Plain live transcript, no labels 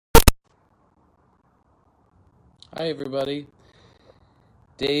Hi, everybody.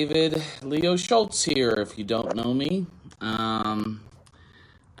 David Leo Schultz here, if you don't know me,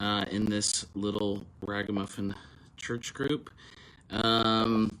 in this little ragamuffin church group.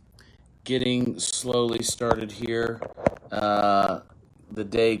 Getting slowly started here. The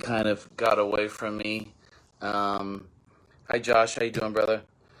day kind of got away from me. Hi, Josh. How you doing, brother?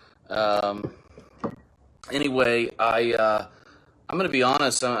 Um, anyway, I'm going to be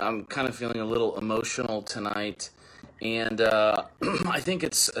honest. I'm kind of feeling a little emotional tonight, and I think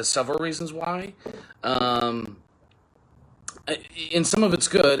it's several reasons why. Um, and some of it's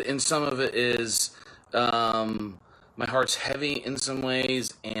good, and some of it is my heart's heavy in some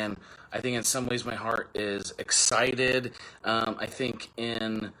ways, and I think in some ways my heart is excited. I think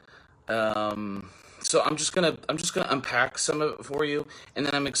in so I'm just gonna unpack some of it for you, and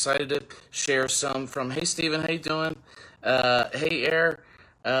then I'm excited to share some from. Hey, Stephen, how you doing? Hey, Air.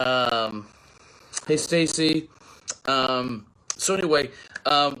 Um, hey, Stacy. So anyway,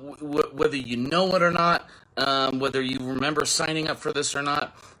 whether you know it or not, whether you remember signing up for this or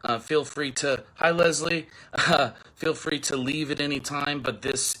not, feel free to. Hi, Leslie. Feel free to leave at any time. But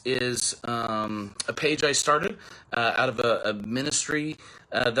this is a page I started out of a ministry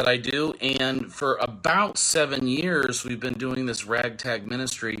that I do, and for about 7 years we've been doing this ragtag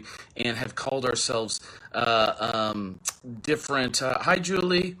ministry and have called ourselves different. Hi,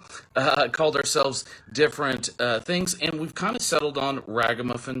 Julie. Called ourselves different things, and we've kind of settled on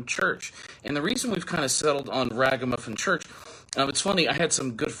Ragamuffin Church. And the reason we've kind of settled on Ragamuffin Church, it's funny. I had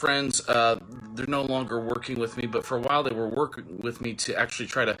some good friends. They're no longer working with me, but for a while they were working with me to actually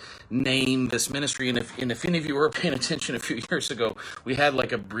try to name this ministry. And if any of you were paying attention a few years ago, we had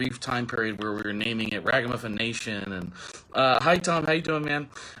like a brief time period where we were naming it Ragamuffin Nation. And hi, Tom. How you doing, man?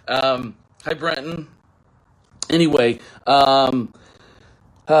 Hi, Brenton. Anyway, so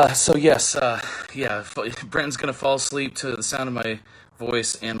yes, yeah, Brenton's gonna fall asleep to the sound of my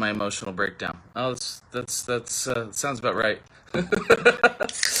voice and my emotional breakdown. Oh, that's sounds about right.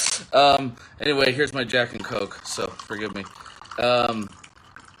 Anyway, here's my Jack and Coke, so forgive me. Um,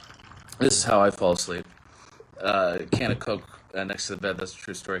 this is how I fall asleep. A can of Coke next to the bed. That's a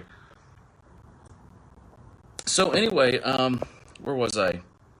true story. So anyway, where was I?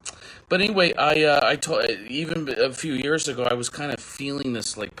 But anyway, I told even a few years ago, I was kind of feeling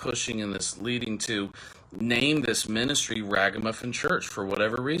this like pushing and this leading to name this ministry Ragamuffin Church for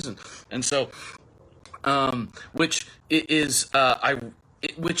whatever reason, and so which is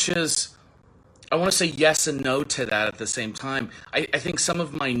which is I want to say yes and no to that at the same time. I think some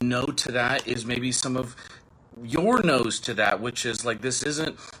of my no to that is maybe some of your no's to that, which is like this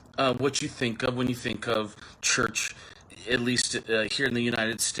isn't what you think of when you think of church, at least here in the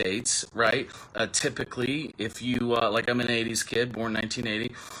United States, right? Typically, if you like, I'm an '80s kid, born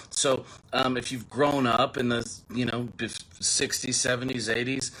 1980, so if you've grown up in the '60s, '70s,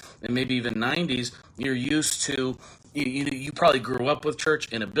 '80s, and maybe even '90s, you're used to you probably grew up with church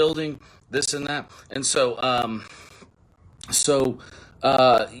in a building, this and that, and so,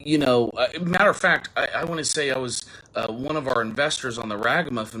 matter of fact, I want to say I was one of our investors on the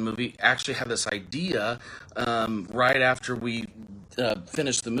Ragamuffin movie. Actually, had this idea right after we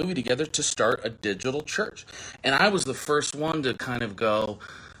finished the movie together to start a digital church, and I was the first one to kind of go,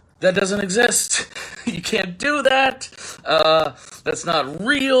 that doesn't exist. You can't do that. That's not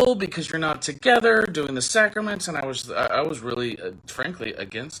real because you're not together doing the sacraments. And I was really, frankly,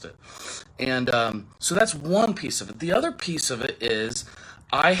 against it. And so that's one piece of it. The other piece of it is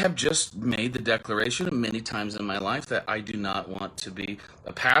I have just made the declaration many times in my life that I do not want to be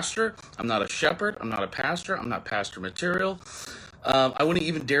a pastor. I'm not a shepherd. I'm not a pastor. I'm not pastor material. I wouldn't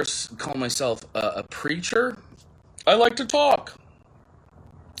even dare call myself a preacher. I like to talk.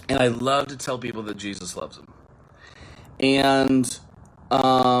 And I love to tell people that Jesus loves them. And,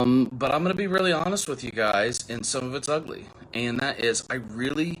 but I'm going to be really honest with you guys, and some of it's ugly. And that is, I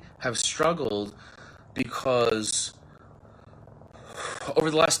really have struggled because over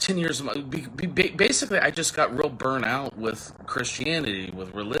the last 10 years, basically, I just got real burnt out with Christianity,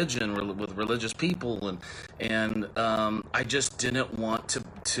 with religion, with religious people, and I just didn't want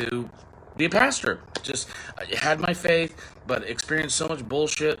to be a pastor. Just I had my faith, but experienced so much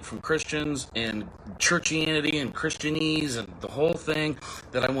bullshit from Christians and churchianity and Christianese and the whole thing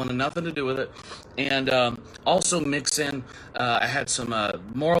that I wanted nothing to do with it. And also mix in, I had some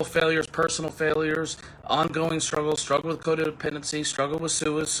moral failures, personal failures, ongoing struggle with codependency, struggle with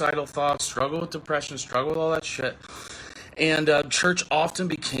suicidal thoughts, struggle with depression, struggle with all that shit. And church often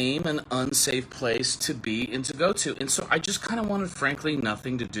became an unsafe place to be and to go to. And so I just kind of wanted, frankly,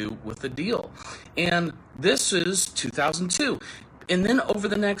 nothing to do with the deal. And this is 2002. And then over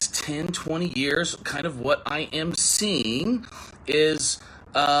the next 10, 20 years, kind of what I am seeing is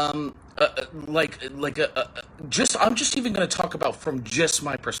just I'm just even going to talk about from just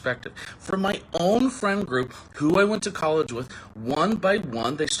my perspective, from my own friend group who I went to college with. One by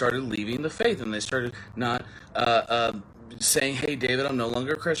one, they started leaving the faith, and they started not saying, "Hey, David, I'm no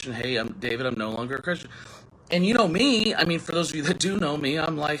longer a Christian. Hey, David, I'm no longer a Christian." And you know me, I mean, for those of you that do know me,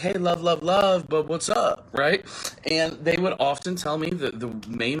 I'm like, "Hey, love, love, love, but what's up?" Right? And they would often tell me that the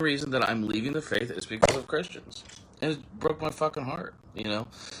main reason that I'm leaving the faith is because of Christians. And it broke my fucking heart, you know?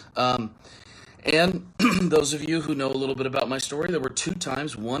 And those of you who know a little bit about my story, there were two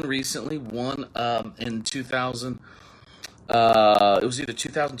times, one recently, one in 2000, it was either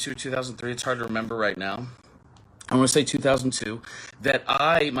 2002 or 2003, it's hard to remember right now. I want to say 2002, that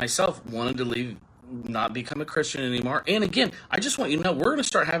I myself wanted to leave, not become a Christian anymore. And again, I just want you to know, we're going to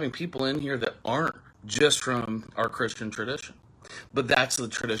start having people in here that aren't just from our Christian tradition. But that's the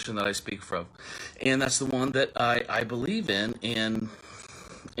tradition that I speak from. And that's the one that I believe in,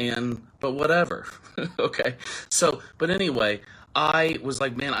 but whatever. Okay. So, but anyway, I was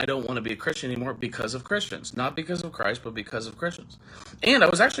like, man, I don't want to be a Christian anymore because of Christians. Not because of Christ, but because of Christians. And I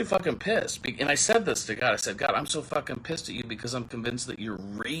was actually fucking pissed. And I said this to God. I said, "God, I'm so fucking pissed at you because I'm convinced that you're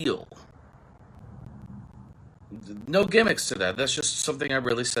real." No gimmicks to that. That's just something I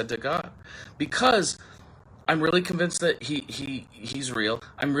really said to God. Because I'm really convinced that he's real.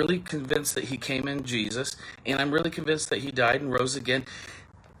 I'm really convinced that he came in Jesus, and I'm really convinced that he died and rose again.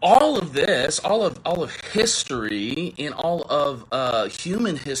 All of this, all of history, and all of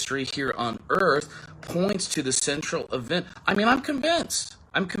human history here on earth points to the central event. I mean, I'm convinced.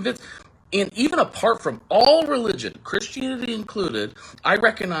 I'm convinced. And even apart from all religion, Christianity included, I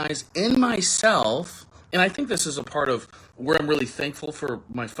recognize in myself, and I think this is a part of where I'm really thankful for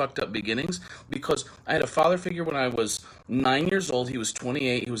my fucked up beginnings, because I had a father figure when I was 9 years old. He was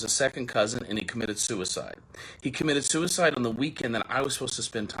 28. He was a second cousin, and he committed suicide. He committed suicide on the weekend that I was supposed to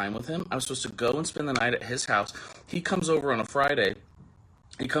spend time with him. I was supposed to go and spend the night at his house. He comes over on a Friday.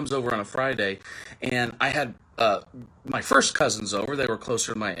 And I had my first cousins over. They were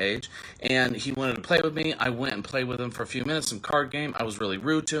closer to my age, and he wanted to play with me. I went and played with him for a few minutes, some card game. I was really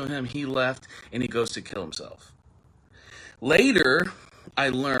rude to him. He left, and he goes to kill himself. Later, I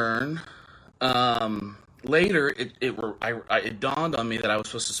learned. It dawned on me that I was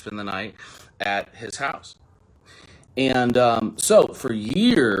supposed to spend the night at his house, and so for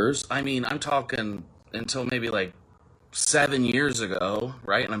years, I mean, I'm talking until maybe like 7 years ago,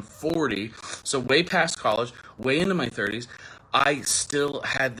 right? And I'm 40, so way past college, way into my 30s. I still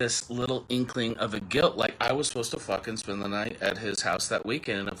had this little inkling of a guilt, like I was supposed to fucking spend the night at his house that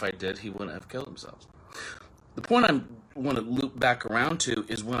weekend, and if I did, he wouldn't have killed himself. The point I want to loop back around to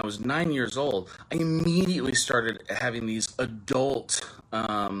is when I was 9 years old, I immediately started having these adult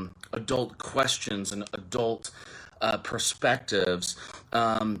questions and adult perspectives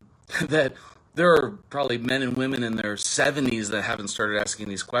that there are probably men and women in their 70s that haven't started asking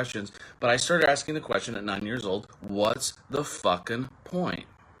these questions, but I started asking the question at 9 years old, what's the fucking point?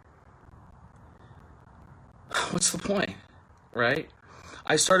 What's the point, right?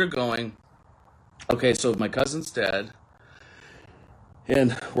 I started going, okay, so my cousin's dead,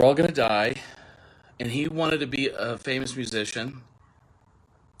 and we're all going to die, and he wanted to be a famous musician,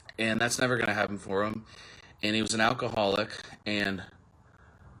 and that's never going to happen for him, and he was an alcoholic, and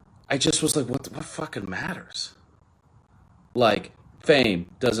I just was like, what fucking matters? Like, fame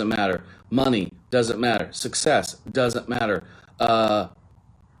doesn't matter. Money doesn't matter. Success doesn't matter.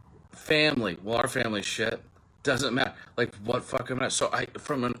 Family, well, our family shit doesn't matter. Like, what fucking matters? So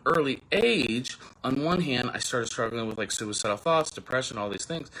from an early age, on one hand, I started struggling with like suicidal thoughts, depression, all these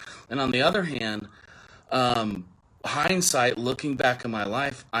things. And on the other hand, hindsight, looking back in my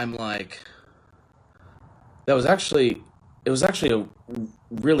life, I'm like, it was actually a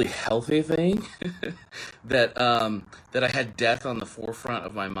really healthy thing that I had death on the forefront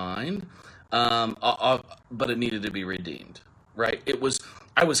of my mind, but it needed to be redeemed, right?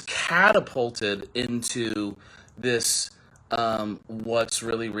 I was catapulted into this, what's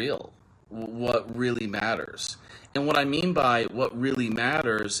really real, what really matters. And what I mean by what really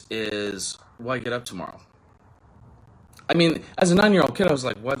matters is why get up tomorrow. I mean, as a 9-year-old kid, I was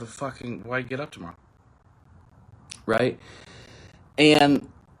like, why get up tomorrow? Right? And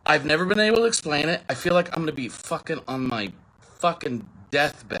I've never been able to explain it. I feel like I'm going to be fucking on my fucking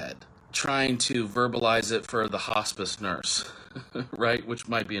deathbed trying to verbalize it for the hospice nurse, right? Which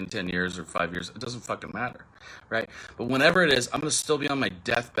might be in 10 years or 5 years. It doesn't fucking matter, right? But whenever it is, I'm going to still be on my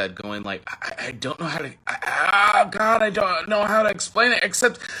deathbed going like, I don't know how to, God, I don't know how to explain it,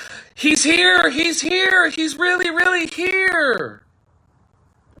 except he's here, he's really, really here.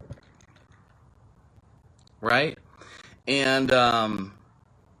 right? And and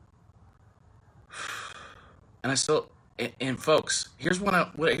I still and folks, here's what I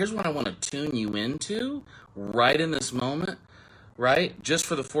want to tune you into right in this moment, right? Just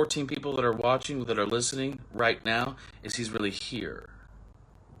for the 14 people that are watching, that are listening right now, is he's really here.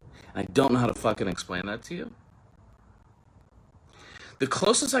 And I don't know how to fucking explain that to you. The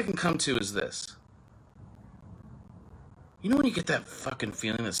closest I can come to is this. You know when you get that fucking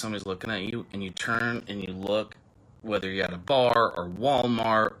feeling that somebody's looking at you and you turn and you look, whether you're at a bar or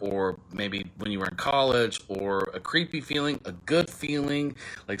Walmart or maybe when you were in college, or a creepy feeling, a good feeling,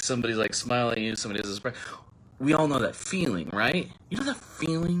 like somebody's like smiling at you, somebody has a surprise. We all know that feeling, right? You know that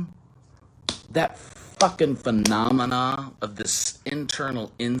feeling? That fucking phenomena of this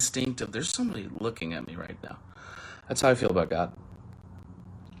internal instinct of there's somebody looking at me right now. That's how I feel about God.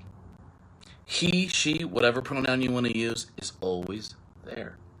 He, she, whatever pronoun you want to use, is always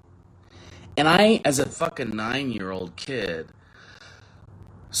there. And I, as a fucking 9-year-old kid,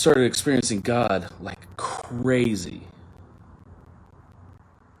 started experiencing God like crazy.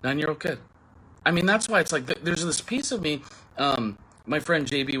 9-year-old kid. I mean, that's why it's like there's this piece of me. My friend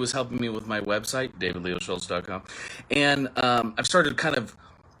JB was helping me with my website, davidleoschultz.com, and I've started kind of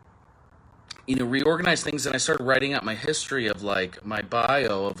reorganize things, and I started writing out my history of like my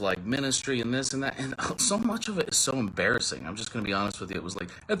bio of like ministry and this and that, and so much of it is so embarrassing. I'm just going to be honest with you. It was like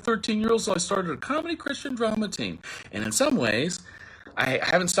at 13 years old, so I started a comedy Christian drama team, and in some ways, I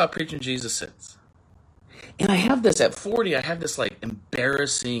haven't stopped preaching Jesus since. And I have this at 40. I have this like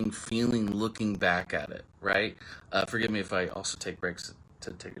embarrassing feeling looking back at it. Right? Forgive me if I also take breaks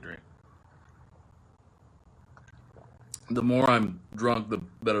to take a drink. The more I'm drunk, the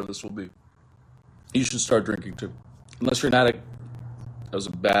better this will be. You should start drinking too. Unless you're an addict. That was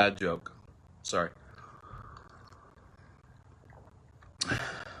a bad joke. Sorry.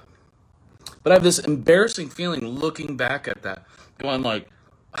 But I have this embarrassing feeling looking back at that, going like,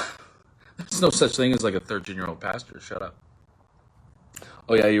 there's no such thing as like a 13-year-old pastor. Shut up.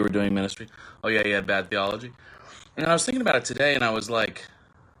 Oh yeah, you were doing ministry. Oh yeah, you had bad theology. And I was thinking about it today, and I was like,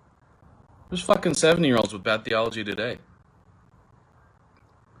 there's fucking 70-year-olds with bad theology today.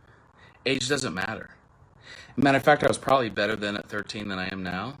 Age doesn't matter. Matter of fact, I was probably better then at 13 than I am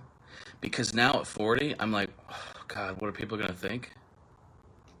now. Because now at 40, I'm like, oh, God, what are people going to think?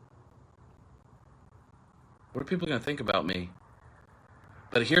 What are people going to think about me?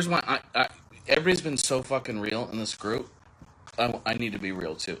 But here's why everybody's been so fucking real in this group. I need to be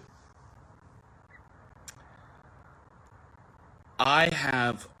real too. I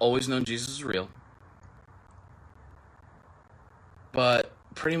have always known Jesus is real. But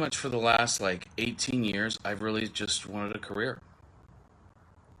pretty much for the last like 18 years, I've really just wanted a career.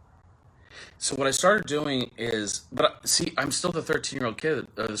 So what I started doing is, but see, I'm still the 13-year-old kid,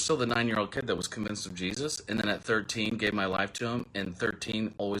 or still the 9-year-old kid that was convinced of Jesus, and then at 13 gave my life to him, and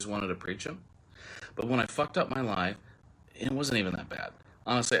 13 always wanted to preach him. But when I fucked up my life, it wasn't even that bad.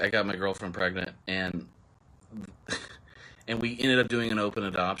 Honestly, I got my girlfriend pregnant, and we ended up doing an open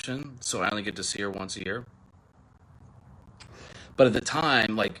adoption, so I only get to see her once a year. But at the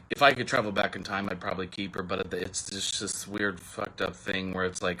time, like, if I could travel back in time, I'd probably keep her. But it's just this weird, fucked up thing where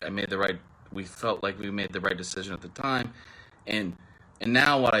it's like we felt like we made the right decision at the time. And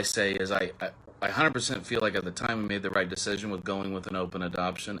now what I say is I 100% feel like at the time we made the right decision with going with an open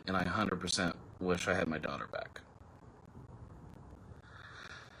adoption. And I 100% wish I had my daughter back.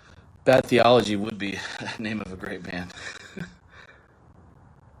 Bad Theology would be the name of a great band.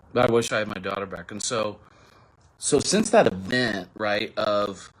 But I wish I had my daughter back. And so since that event, right,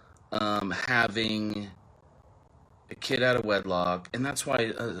 of having a kid out of wedlock, and that's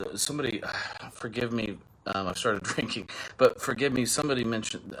why somebody, forgive me, I've started drinking, but forgive me, somebody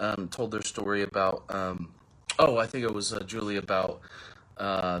mentioned, told their story about, I think it was Julie, about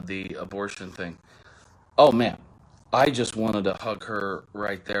the abortion thing. Oh man, I just wanted to hug her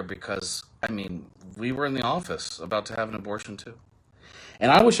right there because, I mean, we were in the office about to have an abortion too.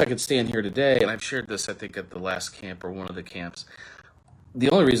 And I wish I could stand here today, and I've shared this, I think, at the last camp or one of the camps.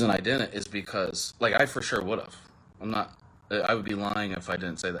 The only reason I didn't is because, like, I for sure would have. I would be lying if I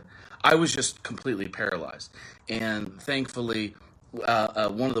didn't say that. I was just completely paralyzed. And thankfully,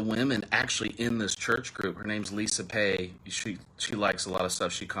 one of the women actually in this church group, her name's Lisa Pay. She likes a lot of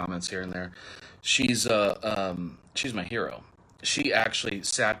stuff. She comments here and there. She's my hero. She actually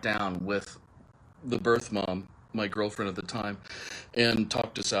sat down with the birth mom, my girlfriend at the time, and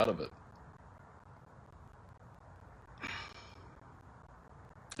talked us out of it.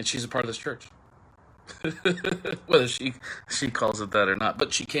 And she's a part of this church. Whether she calls it that or not,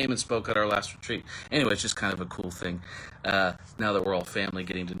 but she came and spoke at our last retreat. Anyway, it's just kind of a cool thing. Now that we're all family,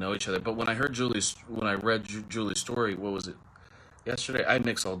 getting to know each other. But when I read Julie's story, what was it? Yesterday, I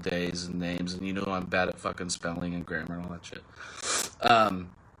mix all days and names, and you know I'm bad at fucking spelling and grammar and all that shit. Um,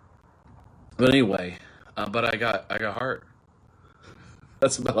 but anyway, but I got heart.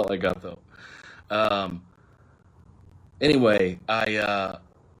 That's about all I got though. Um, anyway, I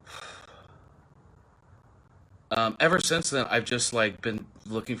ever since then I've just like been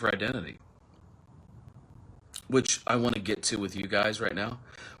looking for identity, which I want to get to with you guys right now.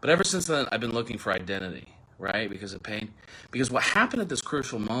 But ever since then I've been looking for identity, right? Because of pain. Because what happened at this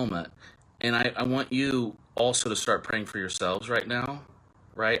crucial moment, and I want you also to start praying for yourselves right now,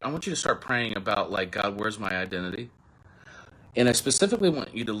 right? I want you to start praying about like, God, where's my identity? And I specifically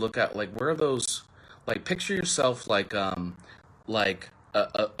want you to look at like, where are those, like, picture yourself like a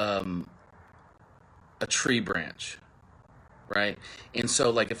tree branch, right? And so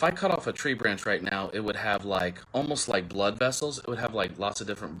like if I cut off a tree branch right now, it would have like almost like blood vessels. It would have like lots of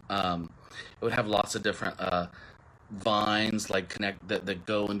different it would have lots of different vines like connect that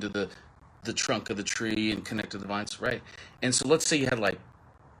go into the trunk of the tree and connect to the vines, right? And so let's say you had like,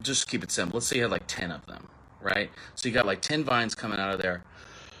 just keep it simple. Let's say you had like 10 of them, right? So you got like 10 vines coming out of there.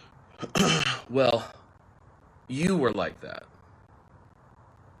 Well, you were like that.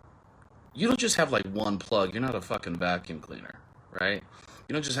 You don't just have like one plug. You're not a fucking vacuum cleaner, right?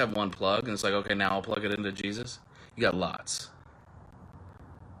 You don't just have one plug and it's like, okay, now I'll plug it into Jesus. You got lots.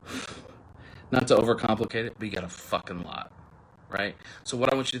 Not to overcomplicate it, but you got a fucking lot, right? So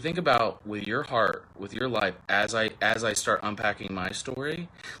what I want you to think about with your heart, with your life, as I start unpacking my story.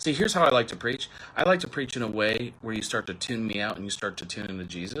 See, here's how I like to preach. I like to preach in a way where you start to tune me out and you start to tune into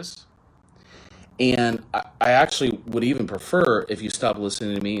Jesus. And I actually would even prefer if you stopped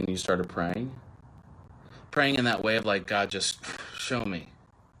listening to me and you started praying. Praying in that way of like, God, just show me.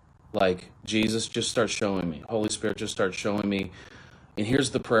 Like, Jesus, just start showing me. Holy Spirit, just start showing me. And here's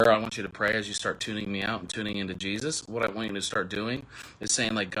the prayer I want you to pray as you start tuning me out and tuning into Jesus. What I want you to start doing is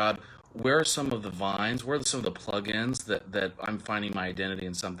saying, like, God, where are some of the vines? Where are some of the plugins that I'm finding my identity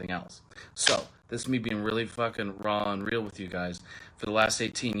in something else? So, this is me being really fucking raw and real with you guys. For the last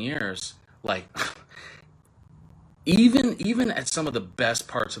 18 years, like, even at some of the best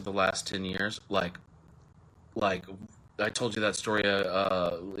parts of the last 10 years, like I told you that story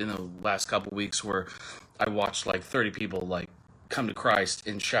in the last couple weeks where I watched like 30 people like come to Christ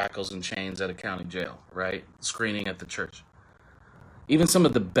in shackles and chains at a county jail, right? Screening at the church. Even some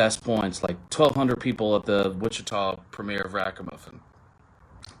of the best points, like 1,200 people at the Wichita premiere of Ragamuffin.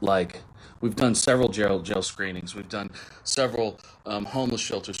 Like, we've done several jail screenings. We've done several homeless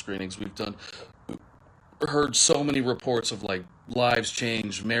shelter screenings. We've done heard so many reports of like lives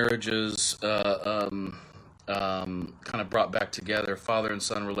changed, marriages kind of brought back together, father and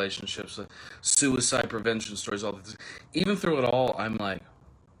son relationships, suicide prevention stories, all this. Even through it all, I'm like,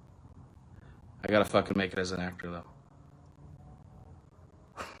 I gotta fucking make it as an actor though.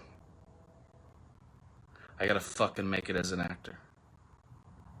 I gotta fucking make it as an actor.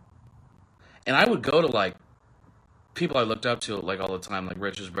 And I would go to like people I looked up to like all the time, like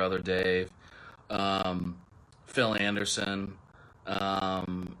Rich's brother Dave, um, Phil Anderson,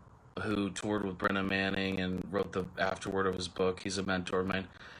 um, who toured with Brennan Manning and wrote the afterword of his book. He's a mentor of mine.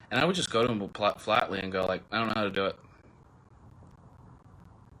 And I would just go to him flatly and go like, I don't know how to do it.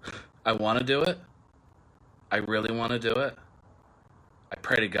 I want to do it. I really want to do it. I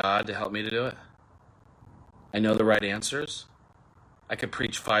pray to God to help me to do it. I know the right answers. I could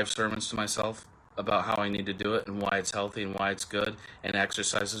preach 5 sermons to myself about how I need to do it and why it's healthy and why it's good and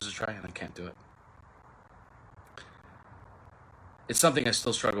exercises to try, and I can't do it. It's something I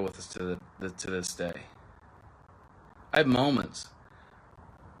still struggle with to this day. I have moments.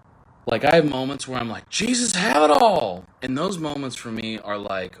 Like, I have moments where I'm like, Jesus, have it all. And those moments for me are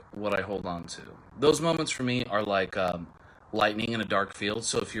like what I hold on to. Those moments for me are like lightning in a dark field.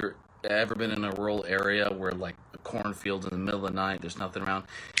 So if you're ever been in a rural area where like a cornfield in the middle of the night, there's nothing around,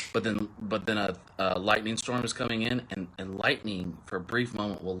 but then a lightning storm is coming in, and lightning for a brief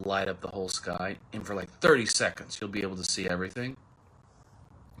moment will light up the whole sky, and for like 30 seconds you'll be able to see everything.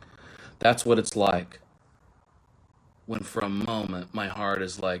 That's what it's like when for a moment my heart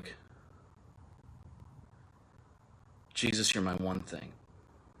is like, Jesus, you're my one thing.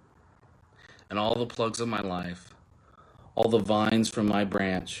 And all the plugs of my life, all the vines from my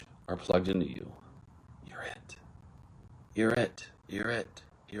branch are plugged into you. You're it. You're it. You're it.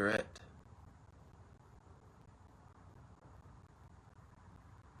 You're it.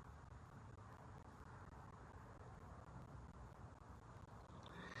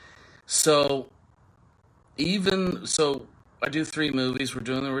 So even so, I do 3 movies. We're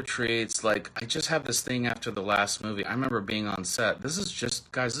doing the retreats. Like, I just have this thing after the last movie. I remember being on set. This is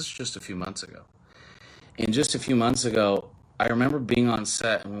just, guys, this is just a few months ago. And just a few months ago, I remember being on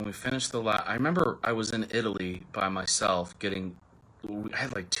set, and when we finished the last, I remember I was in Italy by myself getting, I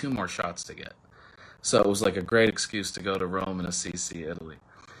had like 2 more shots to get. So it was like a great excuse to go to Rome and Assisi, Italy.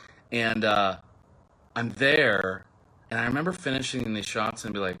 And I'm there, and I remember finishing these shots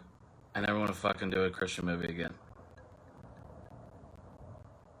and be like, I never want to fucking do a Christian movie again.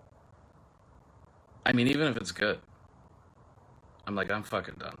 I mean, even if it's good, I'm like, I'm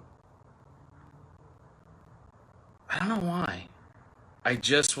fucking done. I don't know why. I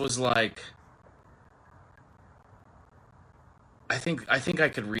just was like, I think I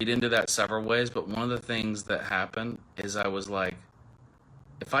could read into that several ways, but one of the things that happened is I was like,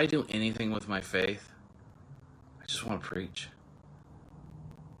 if I do anything with my faith, I just want to preach.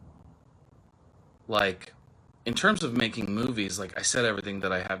 Like, in terms of making movies, like I said everything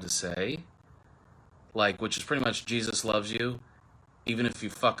that I have to say, like, which is pretty much Jesus loves you. Even if you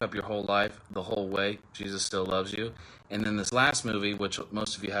fuck up your whole life, the whole way, Jesus still loves you. And then this last movie, which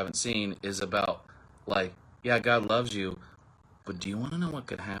most of you haven't seen, is about, like, yeah, God loves you, but do you want to know what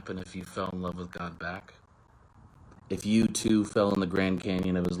could happen if you fell in love with God back? If you too fell in the Grand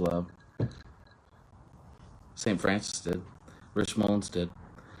Canyon of his love? St. Francis did. Rich Mullins did.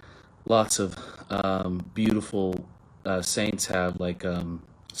 Lots of beautiful saints have, like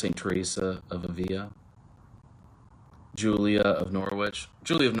St. Teresa of Avila, Julia of Norwich.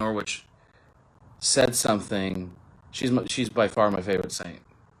 Julia of Norwich said something. She's by far my favorite saint.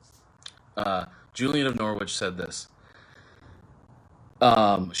 Julian of Norwich said this.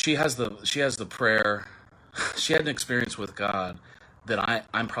 She has the prayer. She had an experience with God that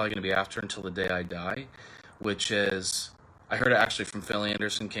I'm probably going to be after until the day I die, which is, I heard it actually from Phil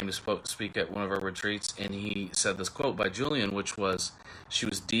Anderson, came to speak at one of our retreats, and he said this quote by Julian, which was, she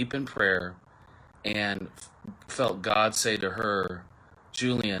was deep in prayer and felt God say to her,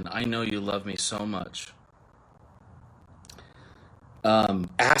 Julian, I know you love me so much.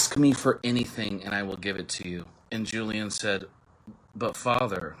 Ask me for anything and I will give it to you. And Julian said, but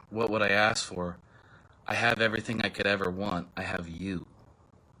Father, what would I ask for? I have everything I could ever want. I have you.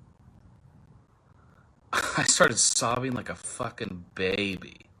 I started sobbing like a fucking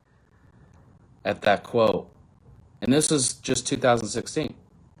baby at that quote. And this is just 2016,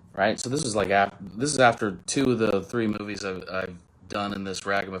 right? So this is like this is after 2 of the 3 movies I've done in this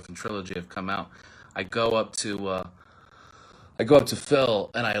Ragamuffin trilogy have come out. I go up to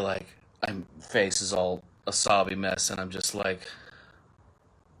Phil, and I'm face is all a sobby mess, and I'm just like,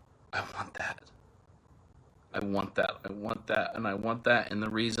 I want that. I want that. I want that. And I want that. And the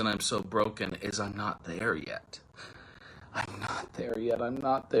reason I'm so broken is I'm not there yet. I'm not there yet. I'm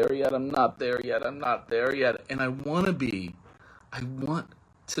not there yet. I'm not there yet. I'm not there yet. And I want to be. I want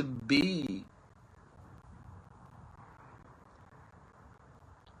to be.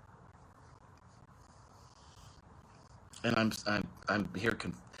 And I'm here.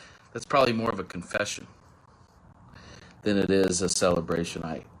 That's probably more of a confession than it is a celebration.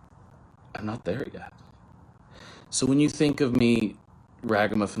 I'm not there yet. So when you think of me,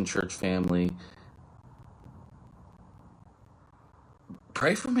 Ragamuffin Church family,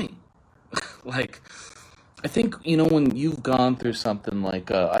 pray for me. Like, I think, when you've gone through something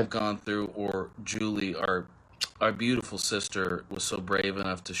like I've gone through, or Julie, our beautiful sister, was so brave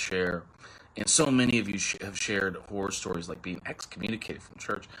enough to share, and so many of you have shared horror stories, like being excommunicated from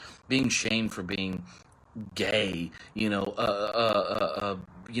church, being shamed for being gay,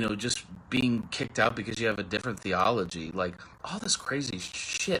 just being kicked out because you have a different theology, like all this crazy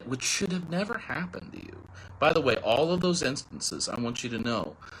shit, which should have never happened to you. By the way, all of those instances, I want you to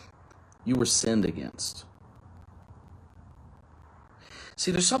know, you were sinned against.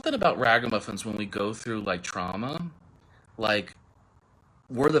 See, there's something about ragamuffins when we go through like trauma, like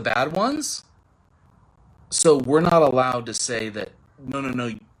we're the bad ones, so we're not allowed to say that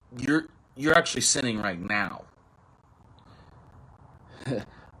no, you're actually sinning right now.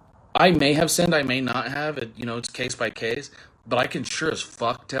 I may have sinned, I may not have. It's case by case, but I can sure as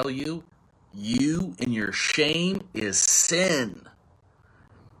fuck tell you, you and your shame is sin.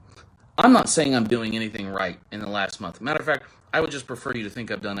 I'm not saying I'm doing anything right in the last month. Matter of fact, I would just prefer you to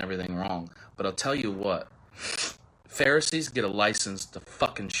think I've done everything wrong. But I'll tell you what, Pharisees get a license to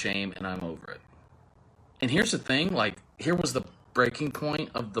fucking shame, and I'm over it. And here's the thing, like, here was the breaking point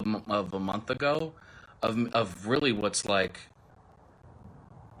of a month ago, of really what's like,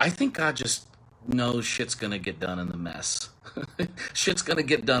 I think God just knows shit's gonna get done in the mess. Shit's gonna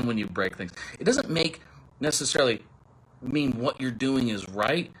get done when you break things. It doesn't necessarily mean what you're doing is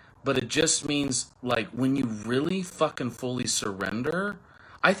right, but it just means like when you really fucking fully surrender,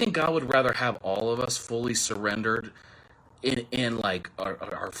 I think God would rather have all of us fully surrendered in like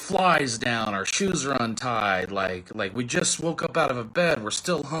our flies down, our shoes are untied, like we just woke up out of a bed, we're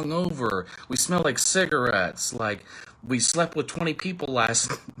still hungover, we smell like cigarettes, like we slept with 20 people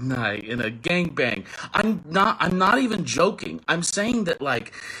last night in a gangbang. I'm not even joking. I'm saying that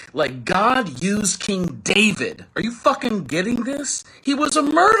like God used King David. Are you fucking getting this? He was a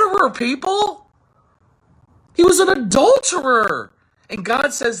murderer, people. He was an adulterer. And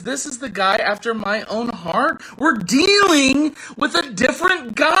God says, this is the guy after my own heart. We're dealing with a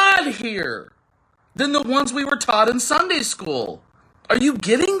different God here than the ones we were taught in Sunday school. Are you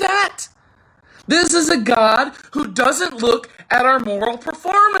getting that? This is a God who doesn't look at our moral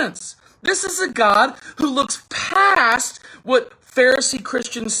performance. This is a God who looks past what Pharisee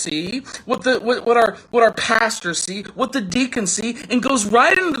Christians see, what our pastors see, what the deacons see, and goes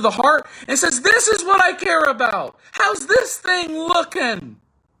right into the heart and says, this is what I care about. How's this thing looking?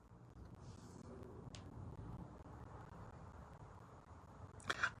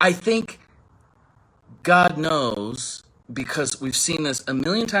 I think God knows, because we've seen this a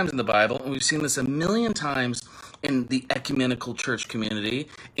million times in the Bible, and we've seen this a million times in the ecumenical church community,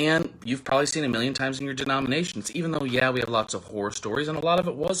 and you've probably seen a million times in your denominations. Even though, yeah, we have lots of horror stories, and a lot of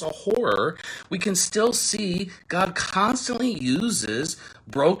it was a horror, we can still see God constantly uses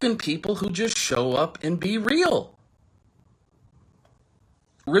broken people who just show up and be real.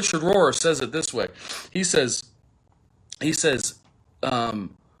 Richard Rohr says it this way. He says,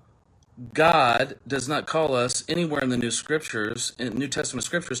 God does not call us anywhere in the New Testament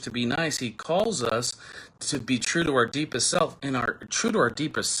scriptures, to be nice. He calls us to be true to our deepest self. And our true to our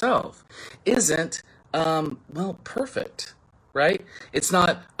deepest self isn't, perfect, right? It's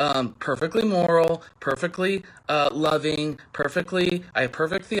not perfectly moral, perfectly loving, I have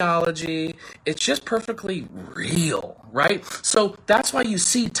perfect theology. It's just perfectly real, right? So that's why you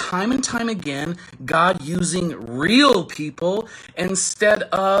see time and time again God using real people instead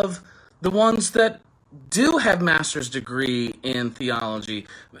of the ones that do have master's degree in theology,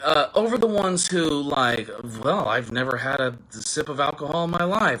 over the ones who I've never had a sip of alcohol in my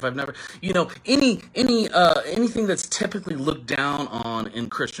life. I've never, anything that's typically looked down on in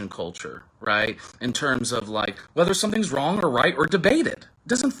Christian culture, right? In terms of like whether something's wrong or right or debated. It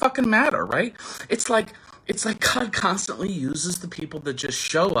doesn't fucking matter, right? It's like God constantly uses the people that just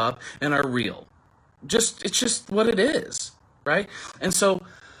show up and are real. It's just what it is, right? And so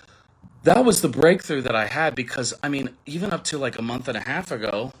that was the breakthrough that I had, because, I mean, even up to like a month and a half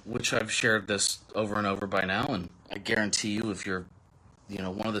ago, which I've shared this over and over by now, and I guarantee you, if you're,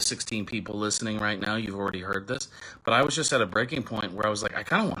 one of the 16 people listening right now, you've already heard this. But I was just at a breaking point where I was like, I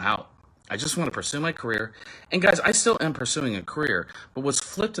kind of want out. I just want to pursue my career. And guys, I still am pursuing a career. But what's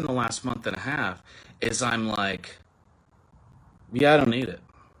flipped in the last month and a half is I'm like, yeah, I don't need it.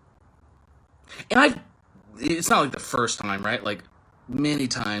 And it's not like the first time, right? Like many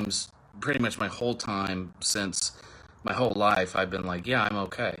times, pretty much my whole time since my whole life, I've been like, yeah, I'm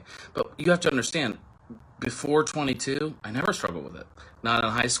okay. But you have to understand, before 22, I never struggled with it. Not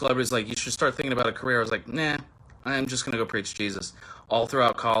in high school. Everybody's like, you should start thinking about a career. I was like, nah, I'm just going to go preach Jesus. All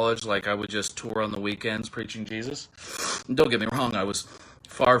throughout college, like I would just tour on the weekends preaching Jesus. Don't get me wrong, I was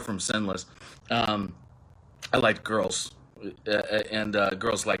far from sinless. I liked girls, and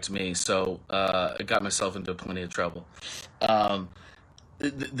girls liked me, so I got myself into plenty of trouble. Um,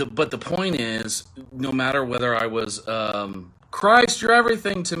 but the point is, no matter whether I was Christ, you're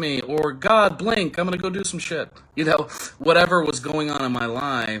everything to me, or God, blink, I'm gonna go do some shit. Whatever was going on in my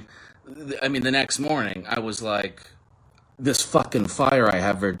life. I mean, the next morning I was like, this fucking fire I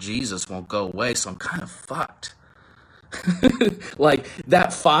have for Jesus won't go away, so I'm kind of fucked. Like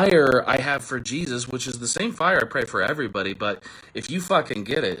that fire I have for Jesus, which is the same fire I pray for everybody, but if you fucking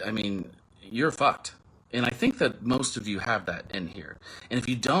get it, I mean, you're fucked. And I think that most of you have that in here. And if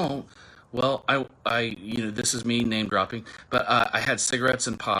you don't, well, this is me name dropping, but I had cigarettes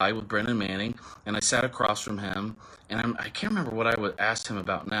and pie with Brendan Manning, and I sat across from him, and I can't remember what I would asked him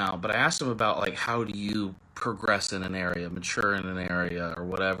about now, but I asked him about like, how do you progress in an area, mature in an area, or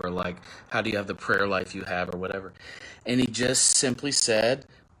whatever, like, how do you have the prayer life you have, or whatever. And he just simply said,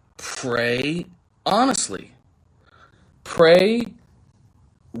 pray honestly, pray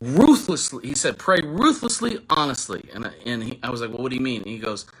ruthlessly. He said, pray ruthlessly, honestly. I was like, well, what do you mean? And he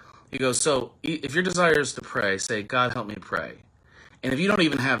goes, so if your desire is to pray, say, God, help me pray. And if you don't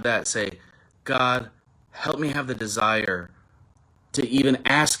even have that, say, God, help me have the desire to even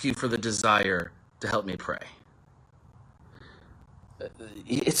ask you for the desire to help me pray.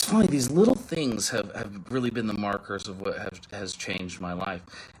 it's funny, these little things have really been the markers of what has changed my life.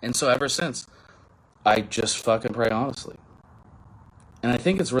 And so ever since, I just fucking pray honestly. And I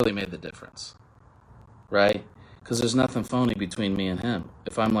think it's really made the difference, right? Because there's nothing phony between me and him.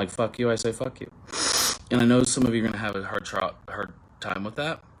 If I'm like, fuck you, I say fuck you. And I know some of you are going to have a hard time with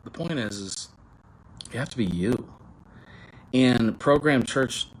that. The point is you have to be you. And program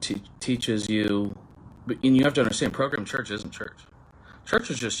church teaches you, and you have to understand, program church isn't church.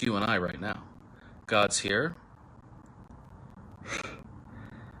 Church is just you and I right now. God's here,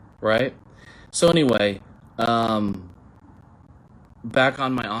 right? So anyway, back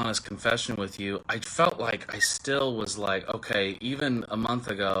on my honest confession with you, I felt like I still was like, okay, even a month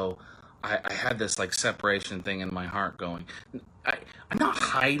ago, I had this like separation thing in my heart going. I'm not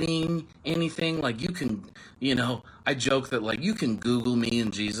hiding anything. Like you can, I joke that like you can Google me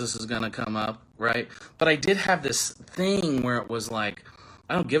and Jesus is going to come up, right? But I did have this thing where it was like,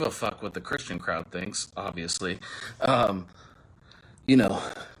 I don't give a fuck what the Christian crowd thinks, obviously.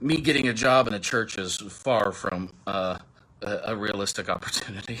 Me getting a job in a church is far from a realistic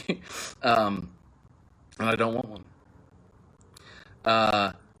opportunity. And I don't want one.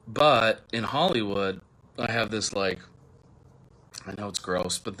 But in Hollywood, I have this like, I know it's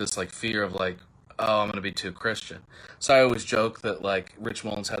gross, but this like fear of like, oh, I'm going to be too Christian. So I always joke that like Rich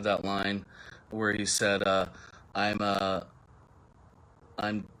Mullins had that line where he said, I'm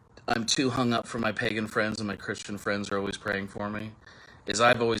too hung up for my pagan friends and my Christian friends are always praying for me.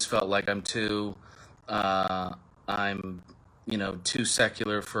 I've always felt like I'm too too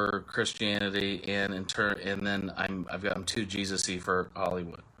secular for Christianity, and then I'm too Jesus-y for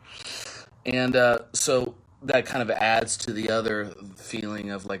Hollywood. And so that kind of adds to the other feeling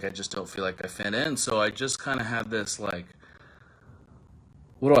of like I just don't feel like I fit in. So I just kind of had this like,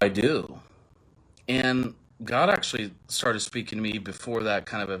 what do I do? And God actually started speaking to me before that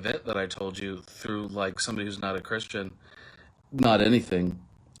kind of event that I told you through like somebody who's not a Christian, not anything.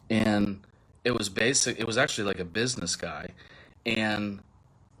 And it was actually like a business guy. And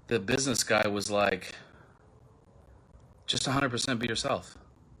the business guy was like, just 100% be yourself.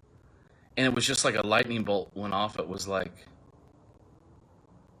 And it was just like a lightning bolt went off. It was like,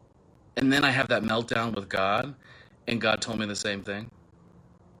 and then I have that meltdown with God, and God told me the same thing.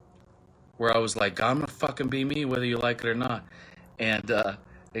 Where I was like, God, I'm gonna fucking be me, whether you like it or not. And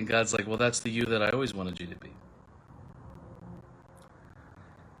God's like, well, that's the you that I always wanted you to be.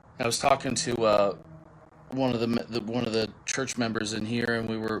 I was talking to one of the church members in here, and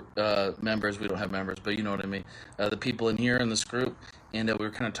we were members. We don't have members, but you know what I mean. The people in here in this group, and we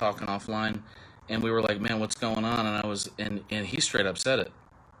were kind of talking offline, and we were like, "Man, what's going on?" And he straight up said it.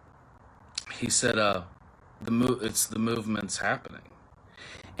 He said, it's the movement's happening."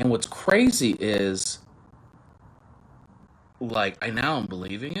 And what's crazy is, like, I now am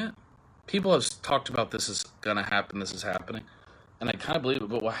believing it. People have talked about this is gonna happen, this is happening, and I kind of believe it.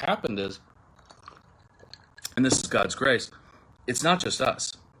 But what happened is, and this is God's grace, it's not just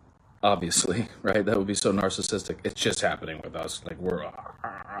us, obviously, right? That would be so narcissistic. It's just happening with us. Like, we're,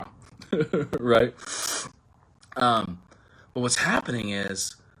 right? But what's happening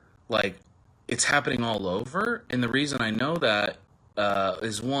is, like, it's happening all over. And the reason I know that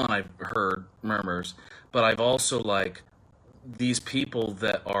is, one, I've heard murmurs, but I've also, like, these people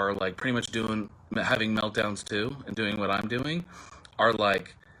that are, like, pretty much having meltdowns too and doing what I'm doing are,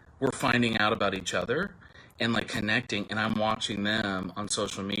 like, we're finding out about each other and like connecting, and I'm watching them on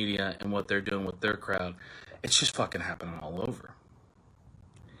social media and what they're doing with their crowd. It's just fucking happening all over.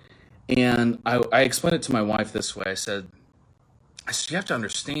 And I explained it to my wife this way. I said, you have to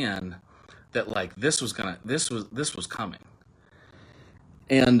understand that like this was coming.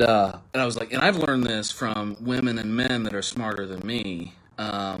 And I was like, and I've learned this from women and men that are smarter than me,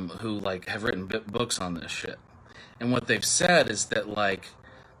 who like have written books on this shit. And what they've said is that like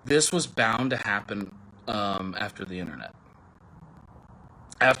this was bound to happen after the internet.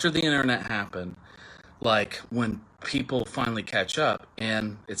 After the internet happened, like when people finally catch up,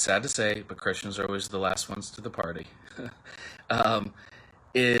 and it's sad to say, but Christians are always the last ones to the party,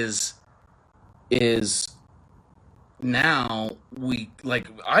 is now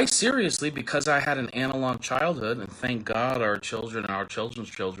I seriously, because I had an analog childhood, and thank God our children and our children's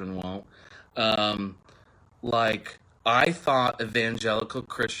children won't, like I thought evangelical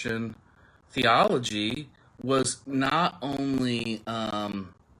Christian theology was not only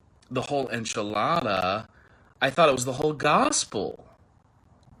the whole enchilada, I thought it was the whole gospel,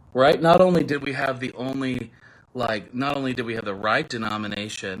 right? Not only did we have the right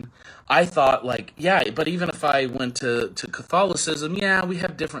denomination, I thought like, yeah, but even if I went to Catholicism, yeah, we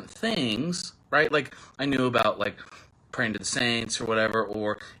have different things, right? Like I knew about like praying to the saints or whatever,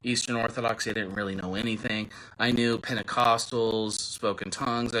 or Eastern Orthodoxy, I didn't really know anything. I knew Pentecostals, spoke in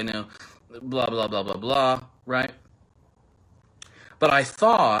tongues, I knew blah, blah, blah, blah, blah, right? But I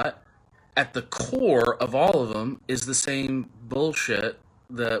thought at the core of all of them is the same bullshit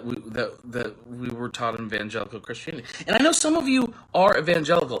that we were taught in evangelical Christianity. And I know some of you are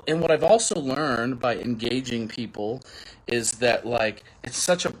evangelical, and what I've also learned by engaging people is that like it's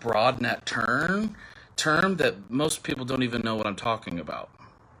such a broad net term that most people don't even know what I'm talking about,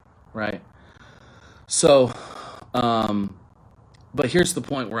 right? So, but here's the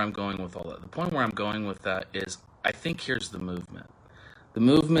point where I'm going with all that. The point where I'm going with that is I think here's the movement. The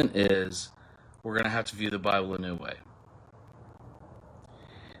movement is we're going to have to view the Bible a new way.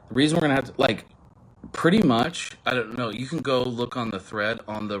 The reason we're going to have to, like, pretty much, I don't know, you can go look on the thread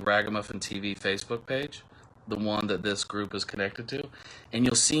on the Ragamuffin TV Facebook page, the one that this group is connected to, and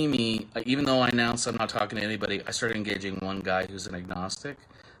you'll see me, even though I announced I'm not talking to anybody, I started engaging one guy who's an agnostic.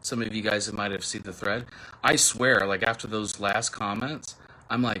 Some of you guys might have seen the thread. I swear, like, after those last comments,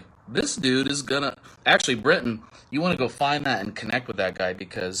 I'm like, this dude is gonna... Actually, Britton, you want to go find that and connect with that guy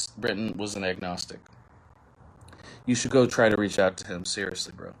because Britton was an agnostic. You should go try to reach out to him.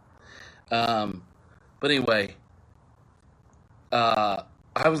 Seriously, bro. But anyway, I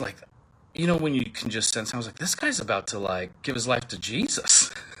was like, you know, when you can just sense, I was like, this guy's about to like give his life to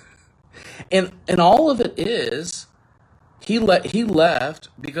Jesus. and all of it is, he left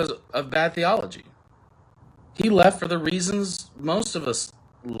because of bad theology. He left for the reasons most of us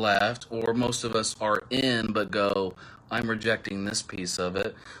left, or most of us are in, but go, I'm rejecting this piece of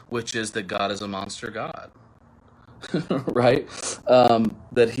it, which is that God is a monster God. Right?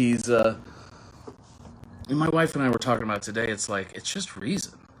 That he's, and my wife and I were talking about today, it's like, it's just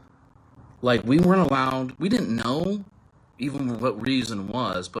reason. Like, we weren't allowed, we didn't know even what reason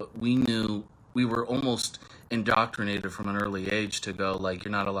was, but we knew, we were almost indoctrinated from an early age to go, like,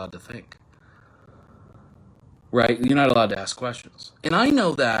 you're not allowed to think. Right? You're not allowed to ask questions. And I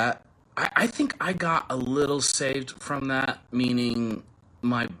know that, I think I got a little saved from that, meaning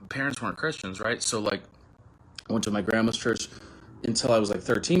my parents weren't Christians, right? So, like, I went to my grandma's church until I was like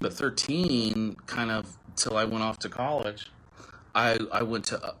 13, but 13 kind of till I went off to college, I went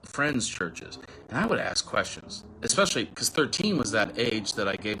to friends' churches, and I would ask questions, especially because 13 was that age that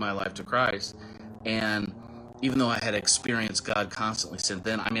I gave my life to Christ, and even though I had experienced God constantly since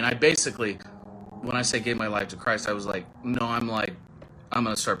then, I mean, I basically, when I say gave my life to Christ, I was like, no, I'm going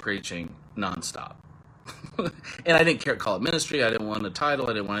to start preaching nonstop. And I didn't care to call it ministry, I didn't want a title,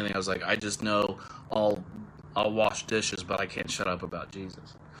 I didn't want anything, I was like, I just know I'll wash dishes, but I can't shut up about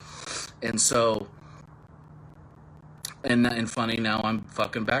Jesus. And so, and funny, now I'm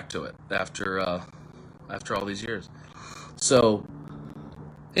fucking back to it after all these years. So,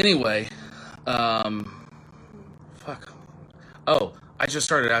 anyway, fuck. Oh, I just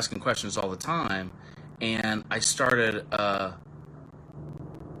started asking questions all the time, and I started, I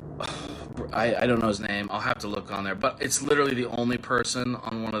don't know his name, I'll have to look on there, but it's literally the only person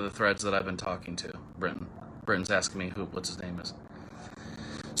on one of the threads that I've been talking to, Britton. Britton's asking me what's his name is.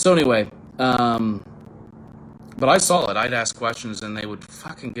 So anyway, but I saw it. I'd ask questions and they would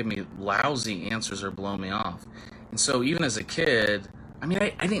fucking give me lousy answers or blow me off. And so even as a kid, I mean,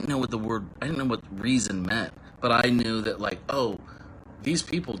 I didn't know I didn't know what reason meant, but I knew that like, oh, these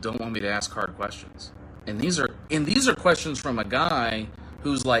people don't want me to ask hard questions. And these are questions from a guy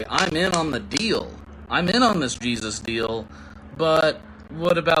who's like, I'm in on the deal. I'm in on this Jesus deal, but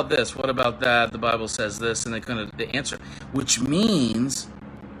what about this? What about that? The Bible says this, and they answer. Which means,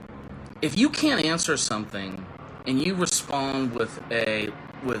 if you can't answer something, and you respond with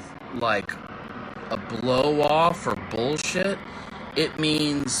like a blow off or bullshit, it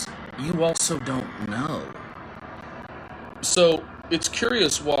means you also don't know. So it's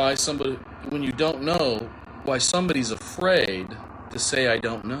curious why when you don't know, why somebody's afraid to say I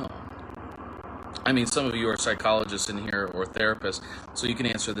don't know. I mean, some of you are psychologists in here or therapists, so you can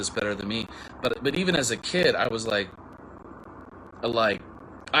answer this better than me. But even as a kid, I was like,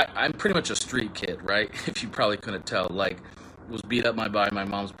 I'm pretty much a street kid, right? If you probably couldn't tell, like, was beat up by my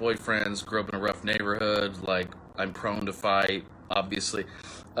mom's boyfriends, grew up in a rough neighborhood, like, I'm prone to fight, obviously.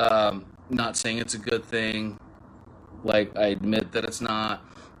 Not saying it's a good thing, like, I admit that it's not,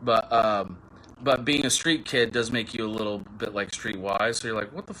 but being a street kid does make you a little bit like streetwise. So you're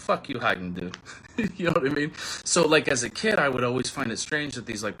like, what the fuck you hiding, dude? You know what I mean? So like as a kid, I would always find it strange that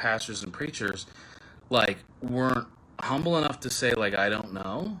these like pastors and preachers like weren't humble enough to say like, I don't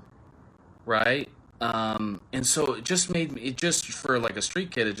know. Right? And so it just for like a street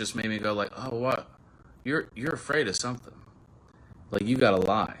kid, it just made me go like, oh, what? You're afraid of something. Like you gotta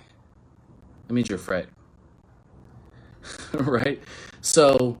lie. It means you're afraid. right?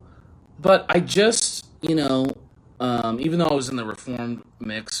 So, but I just, even though I was in the Reformed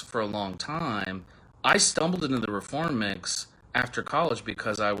mix for a long time, I stumbled into the Reformed mix after college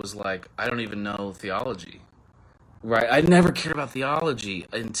because I was like, I don't even know theology, right? I never cared about theology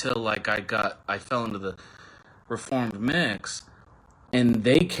until like I fell into the Reformed mix, and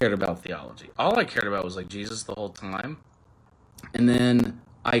they cared about theology. All I cared about was like Jesus the whole time. And then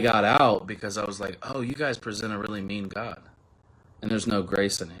I got out because I was like, oh, you guys present a really mean God, and there's no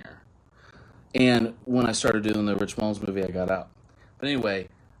grace in here. And when I started doing the Rich Mullins movie, I got out. But anyway,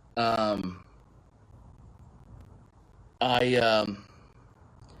 um, I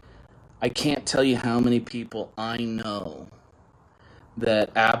can't tell you how many people I know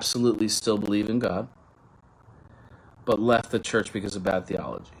that absolutely still believe in God, but left the church because of bad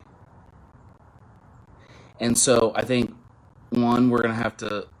theology. And so I think, one, we're going to have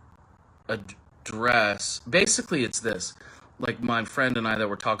to address, basically it's this, like my friend and I that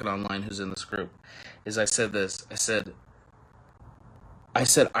were talking online who's in this group, is I said this,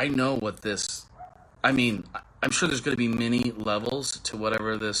 I know what this, I mean, I'm sure there's going to be many levels to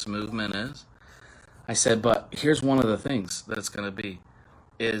whatever this movement is. I said, but here's one of the things that it's going to be,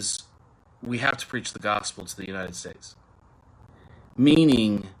 is we have to preach the gospel to the United States.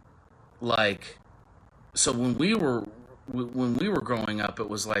 Meaning, like, so when we were growing up, it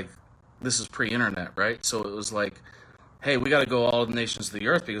was like, this is pre-internet, right? So it was like, hey, we got to go all the nations of the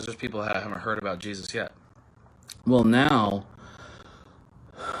earth because there's people that haven't heard about Jesus yet. Well, now,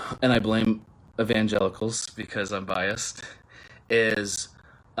 and I blame evangelicals because I'm biased, is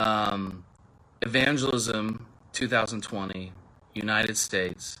evangelism 2020, United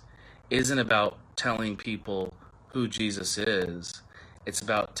States, isn't about telling people who Jesus is. It's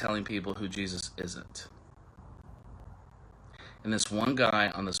about telling people who Jesus isn't. And this one guy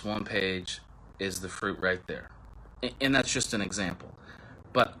on this one page is the fruit right there. And that's just an example.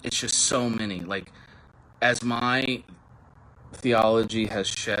 But it's just so many. Like, as my theology has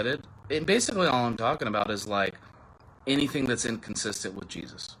shedded, and basically all I'm talking about is like anything that's inconsistent with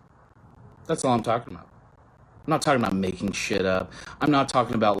Jesus. That's all I'm talking about. I'm not talking about making shit up. I'm not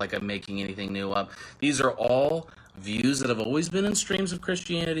talking about like I'm making anything new up. These are all views that have always been in streams of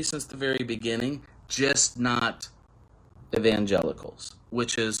Christianity since the very beginning, just not evangelicals,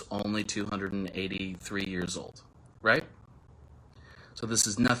 which is only 283 years old, right? So this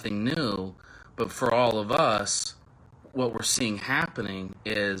is nothing new, but for all of us, what we're seeing happening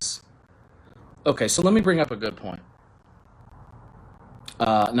is, okay, so let me bring up a good point.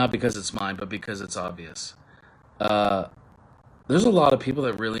 Not because it's mine, but because it's obvious. There's a lot of people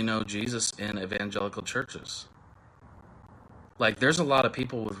that really know Jesus in evangelical churches. Like, there's a lot of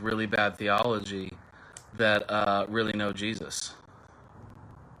people with really bad theology that really know Jesus.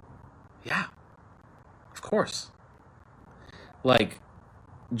 Yeah, of course. Like,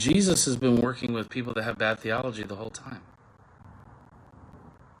 Jesus has been working with people that have bad theology the whole time.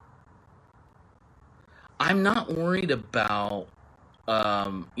 I'm not worried about,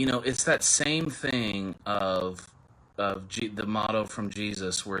 it's that same thing of the motto from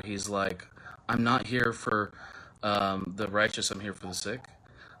Jesus where he's like, I'm not here for the righteous. I'm here for the sick.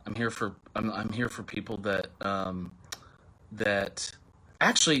 I'm here for people that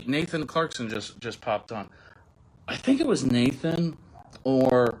actually Nathan Clarkson just popped on. I think it was Nathan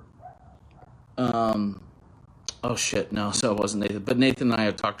or oh shit, no, so it wasn't Nathan. But Nathan and I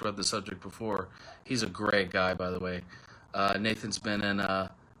have talked about the subject before. He's a great guy, by the way. Nathan's been in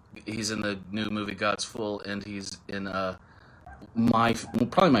he's in the new movie God's Full, and he's in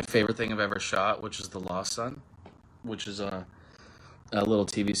probably my favorite thing I've ever shot, which is The Lost Son, which is a little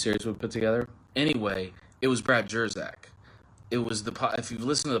TV series we put together. Anyway, it was Brad Jerzak. It was if you've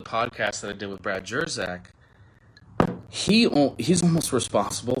listened to the podcast that I did with Brad Jerzak, he's almost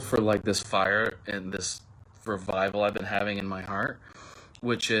responsible for like this fire and this revival I've been having in my heart,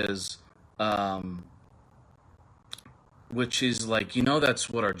 which is like, that's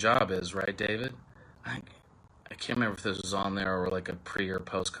what our job is, right, David? I can't remember if this was on there or like a pre or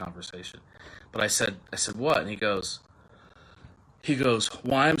post conversation, but I said what, and he goes,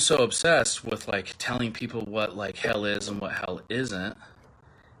 why I'm so obsessed with like telling people what like hell is and what hell isn't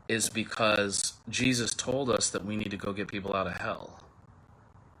is because Jesus told us that we need to go get people out of hell.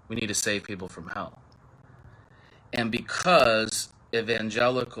 We need to save people from hell. And because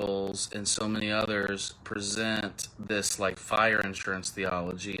evangelicals and so many others present this like fire insurance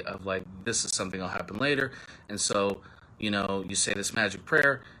theology of like, this is something that'll happen later, and so you say this magic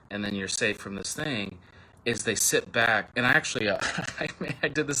prayer and then you're safe from this thing, is they sit back, and I actually I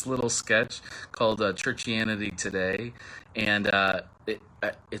did this little sketch called Churchianity Today, and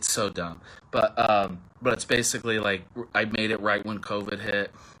it's so dumb, but it's basically like I made it right when COVID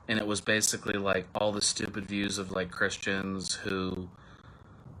hit, and it was basically like all the stupid views of like Christians who,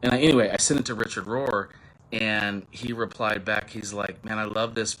 anyway, I sent it to Richard Rohr, and he replied back. He's like, "Man, I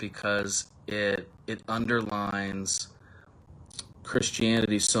love this because it underlines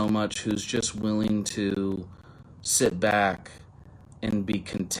Christianity so much, who's just willing to sit back and be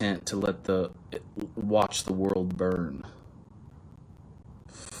content to watch the world burn."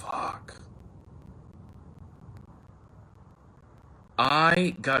 Fuck.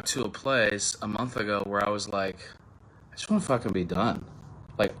 I got to a place a month ago where I was like, I just want to fucking be done.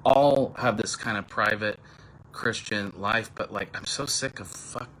 Like, I'll have this kind of private Christian life, but like, I'm so sick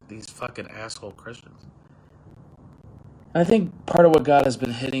of these fucking asshole Christians. I think part of what God has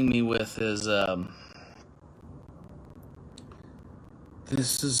been hitting me with is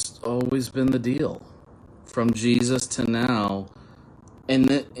this has always been the deal from Jesus to now.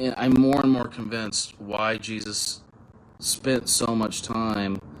 And I'm more and more convinced why Jesus spent so much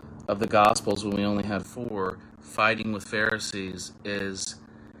time of the Gospels, when we only had 4, fighting with Pharisees, is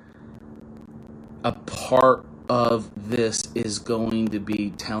a part of this is going to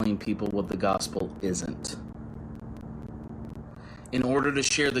be telling people what the gospel isn't. In order to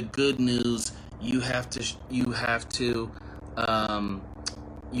share the good news, you have to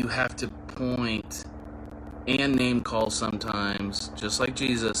point and name call sometimes, just like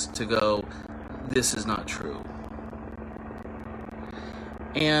Jesus, to go, this is not true.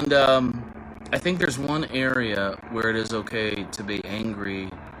 And I think there's one area where it is okay to be angry,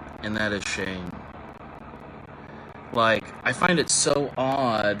 and that is shame. Like, I find it so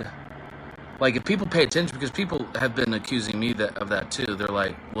odd. Like, if people pay attention, because people have been accusing me of that too. They're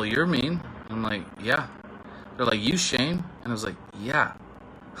like, well, you're mean. I'm like, yeah. They're like, you shame? And I was like, yeah.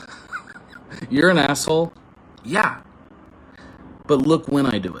 You're an asshole? Yeah. But look when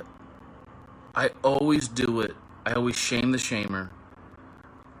I do it. I always do it. I always shame the shamer.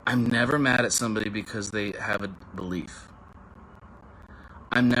 I'm never mad at somebody because they have a belief.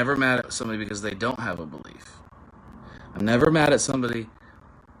 I'm never mad at somebody because they don't have a belief. I'm never mad at somebody,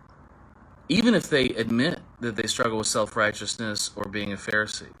 even if they admit that they struggle with self-righteousness or being a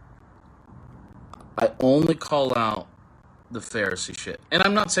Pharisee. I only call out the Pharisee shit. And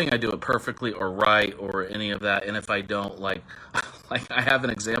I'm not saying I do it perfectly or right or any of that. And if I don't, like I have an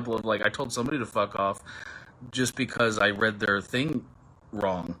example of, like, I told somebody to fuck off just because I read their thing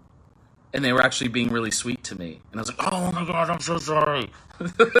wrong. And they were actually being really sweet to me. And I was like, oh my God, I'm so sorry.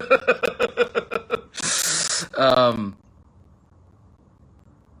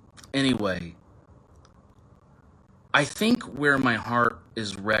 Anyway, I think where my heart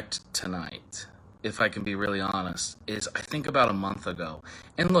is wrecked tonight, if I can be really honest, is I think about a month ago.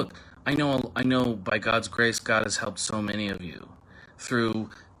 And look, I know by God's grace, God has helped so many of you through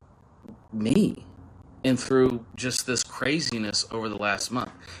me and through just this craziness over the last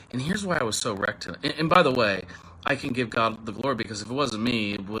month. And here's why I was so wrecked tonight. And by the way, I can give God the glory, because if it wasn't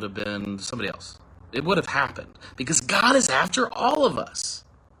me, it would have been somebody else. It would have happened because God is after all of us.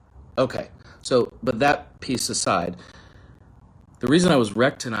 Okay, so, but that piece aside, the reason I was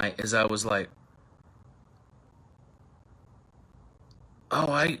wrecked tonight is I was like, oh,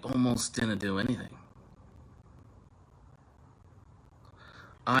 I almost didn't do anything.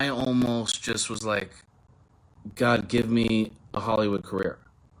 I almost just was like, God, give me a Hollywood career.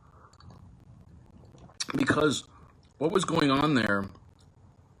 Because what was going on there,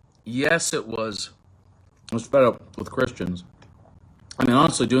 yes, I was fed up with Christians. I mean,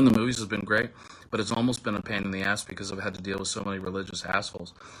 honestly, doing the movies has been great, but it's almost been a pain in the ass because I've had to deal with so many religious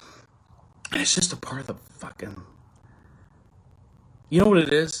assholes. And it's just a part of the fucking... You know what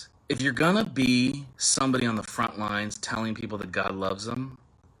it is? If you're gonna be somebody on the front lines telling people that God loves them,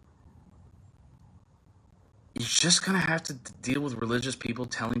 you're just gonna have to deal with religious people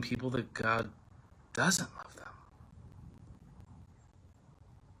telling people that God doesn't love them.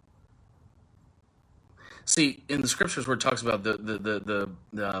 See, in the scriptures where it talks about the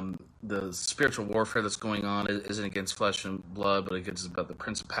spiritual warfare that's going on isn't against flesh and blood, but it's about the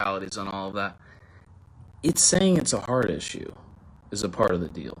principalities and all of that. It's saying it's a heart issue is a part of the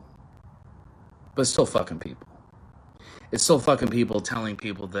deal. But it's still fucking people. It's still fucking people telling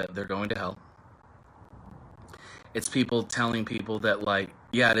people that they're going to hell. It's people telling people that, like,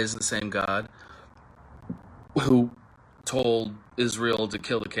 yeah, it is the same God who told Israel to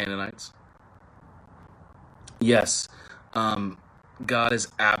kill the Canaanites. Yes, God is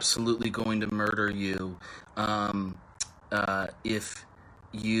absolutely going to murder you if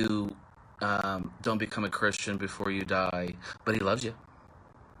you don't become a Christian before you die, but he loves you.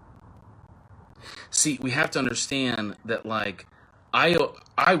 See, we have to understand that, like, I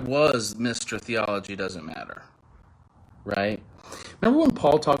was Mr. Theology Doesn't Matter, right? Remember when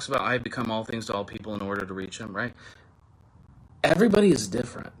Paul talks about I have become all things to all people in order to reach him, right? Everybody is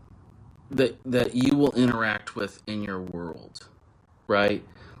different that you will interact with in your world, right?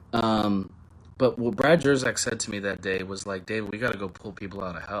 But what Brad Jerzak said to me that day was like, David, we got to go pull people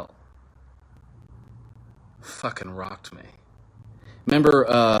out of hell. Fucking rocked me.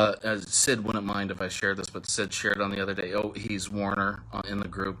 Remember, Sid wouldn't mind if I shared this, but Sid shared on the other day. Oh, he's Warner in the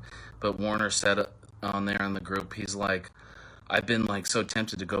group, but Warner said on there in the group, he's like, I've been like so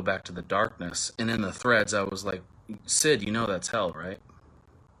tempted to go back to the darkness. And in the threads, I was like, Sid, you know that's hell, right?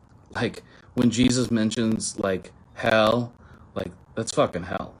 Like when Jesus mentions like hell, like that's fucking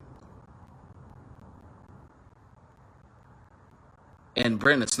hell. And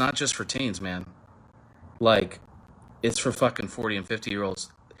Brenton, it's not just for teens, man. Like, it's for fucking 40 and 50-year-olds.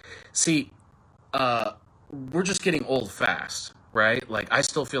 See, we're just getting old fast, right? Like, I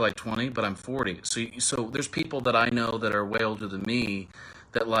still feel like 20, but I'm 40. So there's people that I know that are way older than me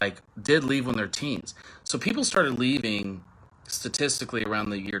that, like, did leave when they're teens. So people started leaving statistically around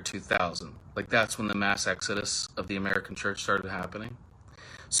the year 2000. Like, that's when the mass exodus of the American church started happening.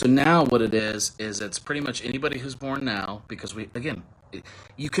 So now what it is it's pretty much anybody who's born now, because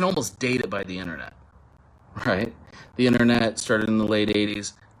you can almost date it by the internet, right? The internet started in the late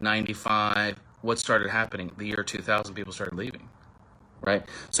 80s, 95. What started happening? The year 2000, people started leaving, right?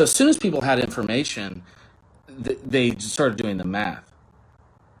 So as soon as people had information, they started doing the math.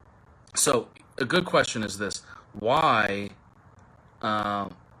 So a good question is this: why?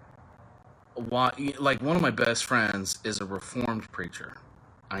 Like one of my best friends is a Reformed preacher.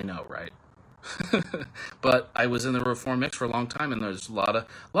 I know, right? But I was in the Reform mix for a long time, and there's a lot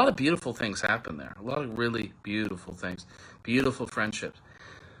of beautiful things happen there. A lot of really beautiful things, beautiful friendships.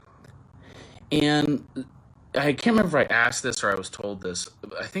 And I can't remember if I asked this or I was told this.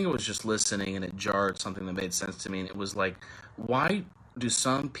 I think it was just listening, and it jarred something that made sense to me. And it was like, why do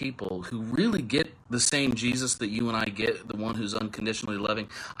some people who really get the same Jesus that you and I get, the one who's unconditionally loving?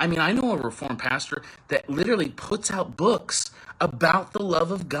 I mean, I know a Reformed pastor that literally puts out books about the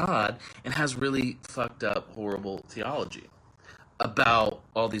love of God and has really fucked up, horrible theology about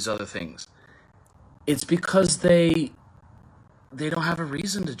all these other things. It's because they don't have a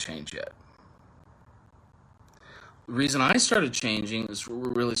reason to change yet. The reason I started changing, is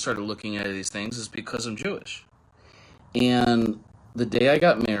really started looking at these things, is because I'm Jewish. And the day I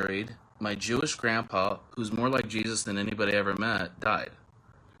got married, my Jewish grandpa, who's more like Jesus than anybody I ever met, died.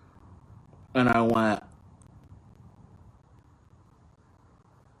 And I went,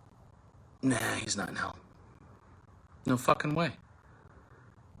 nah, he's not in hell. No fucking way.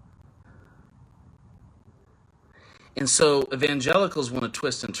 And so evangelicals want to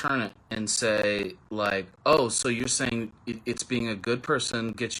twist and turn it and say, like, oh, so you're saying it's being a good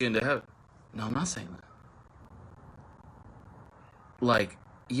person gets you into heaven? No, I'm not saying that. Like,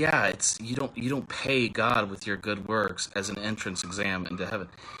 yeah, it's you don't pay God with your good works as an entrance exam into heaven.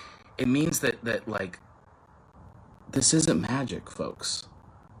 It means that like this isn't magic, folks.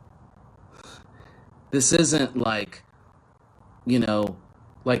 This isn't like,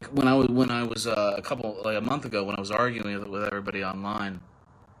 like when I was a month ago when I was arguing with everybody online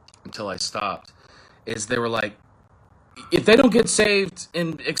until I stopped, is they were like, if they don't get saved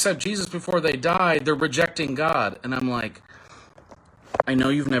and accept Jesus before they die, they're rejecting God. And I'm like, I know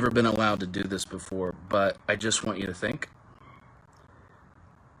you've never been allowed to do this before, but I just want you to think.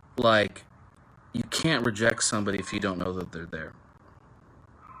 Like, you can't reject somebody if you don't know that they're there.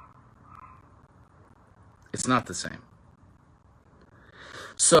 It's not the same.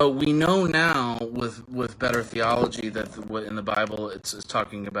 So we know now with better theology that in the Bible it's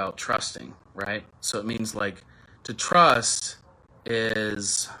talking about trusting, right? So it means like to trust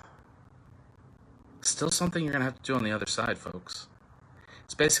is still something you're going to have to do on the other side, folks.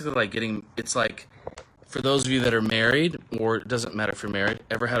 It's basically like it's like, for those of you that are married, or it doesn't matter if you're married,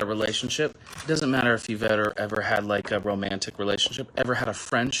 ever had a relationship, it doesn't matter if you've ever had like a romantic relationship, ever had a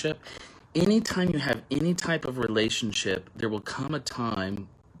friendship. Anytime you have any type of relationship, there will come a time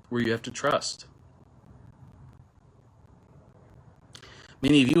where you have to trust.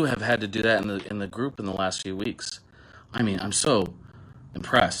 Many of you have had to do that in the group in the last few weeks. I mean, I'm so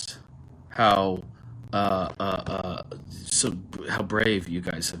impressed how brave you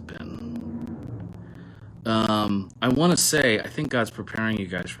guys have been. I want to say, I think God's preparing you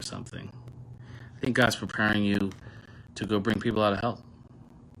guys for something. I think God's preparing you to go bring people out of hell.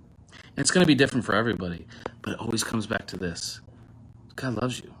 And it's going to be different for everybody, but it always comes back to this: God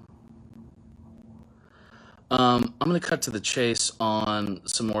loves you. I'm going to cut to the chase on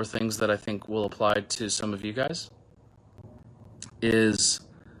some more things that I think will apply to some of you guys. This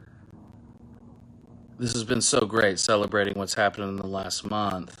has been so great celebrating what's happened in the last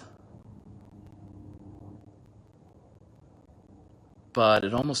month, but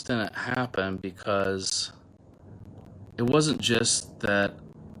it almost didn't happen because it wasn't just that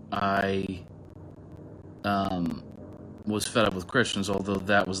I was fed up with Christians, although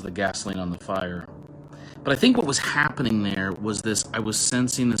that was the gasoline on the fire. But I think what was happening there was this: I was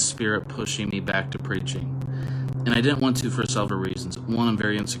sensing the Spirit pushing me back to preaching. And I didn't want to for several reasons. One, I'm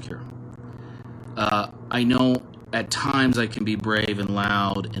very insecure. I know at times I can be brave and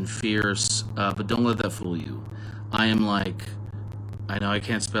loud and fierce, but don't let that fool you. I am like, I know I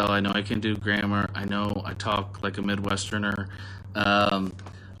can't spell, I know I can't do grammar, I know I talk like a Midwesterner,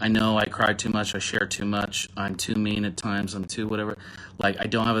 I know I cry too much, I share too much, I'm too mean at times, I'm too whatever. Like, I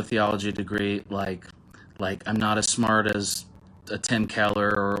don't have a theology degree, like I'm not as smart as a Tim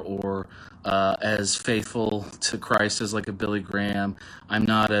Keller or as faithful to Christ as like a Billy Graham. I'm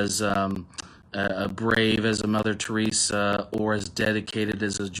not as brave as a Mother Teresa or as dedicated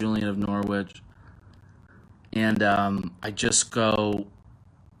as a Julian of Norwich. And I just go,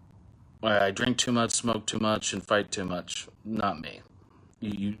 I drink too much, smoke too much, and fight too much. Not me.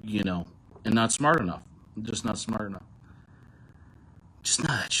 You know, and not smart enough. I'm just not smart enough. Just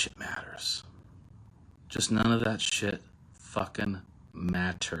none of that shit matters. Just none of that shit fucking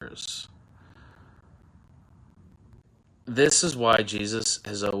matters. This is why Jesus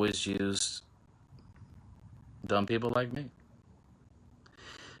has always used dumb people like me.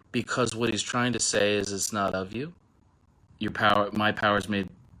 Because what he's trying to say is it's not of you. Your power, my power is made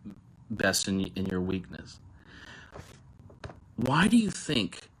best in your weakness. Why do you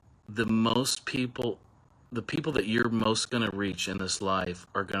think the people that you're most going to reach in this life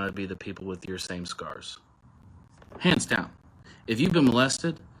are going to be the people with your same scars? Hands down. If you've been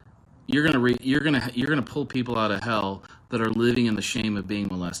molested, you're going to pull people out of hell that are living in the shame of being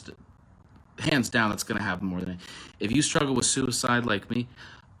molested. Hands down, that's going to happen more than anything. If you struggle with suicide like me,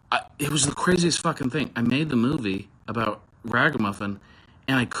 it was the craziest fucking thing. I made the movie about Ragamuffin,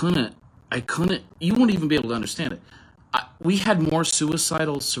 and I couldn't, you won't even be able to understand it. We had more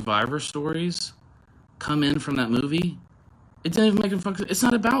suicidal survivor stories come in from that movie. It didn't even make it fucking, it's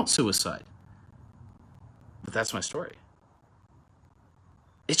not about suicide. But that's my story.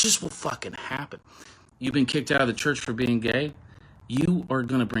 It just will fucking happen. You've been kicked out of the church for being gay. You are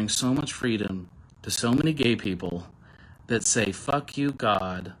going to bring so much freedom to so many gay people that say, fuck you,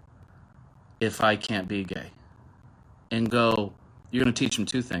 God, if I can't be gay. And go, you're going to teach them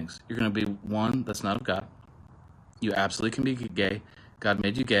two things. You're going to be, one, that's not of God. You absolutely can be gay. God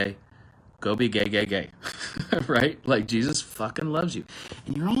made you gay. Go be gay, gay, gay. Right? Like, Jesus fucking loves you.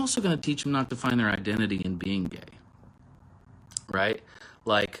 And you're also going to teach them not to find their identity in being gay. Right?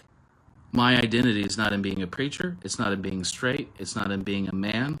 Like, my identity is not in being a preacher. It's not in being straight. It's not in being a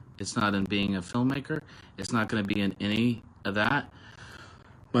man. It's not in being a filmmaker. It's not going to be in any of that.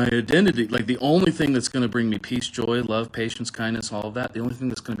 My identity, like the only thing that's going to bring me peace, joy, love, patience, kindness, all of that, the only thing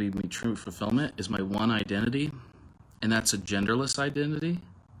that's going to be me true fulfillment is my one identity, and that's a genderless identity,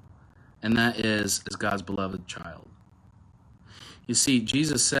 and that is God's beloved child. You see,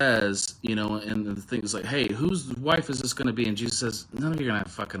 Jesus says, you know, and the things like, hey, whose wife is this going to be? And Jesus says, none of you are going to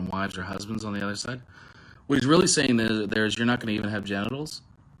have fucking wives or husbands on the other side. What he's really saying there is you're not going to even have genitals.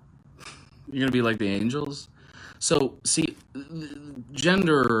 You're going to be like the angels. So, see,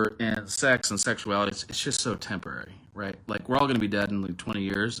 gender and sex and sexuality, it's just so temporary, right? Like, we're all going to be dead in like 20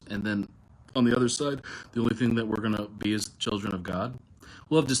 years, and then on the other side, the only thing that we're going to be is children of God.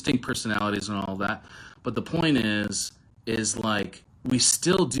 We'll have distinct personalities and all that, but the point is like, we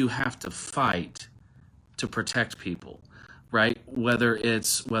still do have to fight to protect people, right? Whether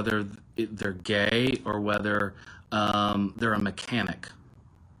they're gay or whether they're a mechanic.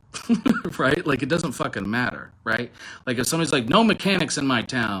 Right? Like, it doesn't fucking matter, right? Like, if somebody's like, no mechanics in my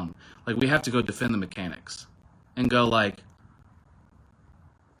town, like, we have to go defend the mechanics and go like,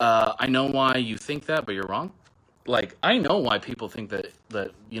 I know why you think that, but you're wrong. Like, I know why people think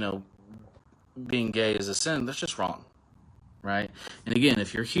that, you know, being gay is a sin. That's just wrong, right? And again,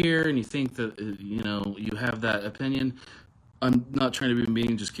 if you're here and you think that, you know, you have that opinion, I'm not trying to be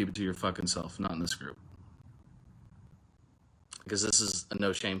mean, just keep it to your fucking self, not in this group. Because this is a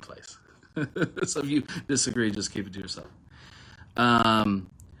no shame place. So if you disagree, just keep it to yourself.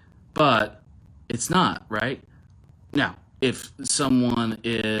 But it's not, right? Now, if someone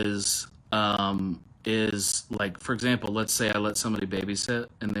is like, for example, let's say I let somebody babysit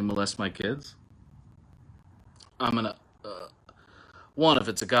and they molest my kids, I'm gonna One, if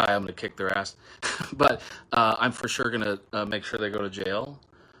it's a guy, I'm going to kick their ass. But I'm for sure going to make sure they go to jail.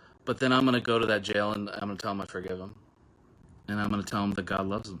 But then I'm going to go to that jail and I'm going to tell them I forgive them. And I'm going to tell them that God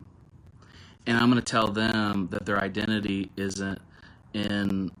loves them. And I'm going to tell them that their identity isn't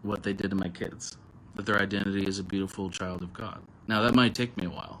in what they did to my kids, that their identity is a beautiful child of God. Now, that might take me a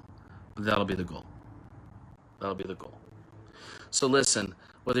while, but that'll be the goal. That'll be the goal. So listen,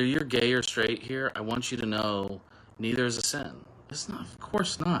 whether you're gay or straight here, I want you to know neither is a sin. It's not, of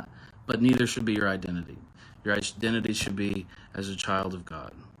course not, but neither should be your identity. Your identity should be as a child of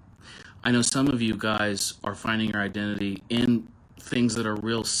God. I know some of you guys are finding your identity in things that are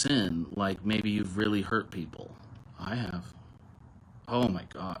real sin, like maybe you've really hurt people. I have. Oh my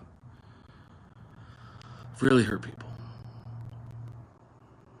God. I've really hurt people.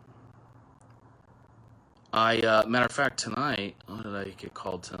 Matter of fact, tonight, what did I get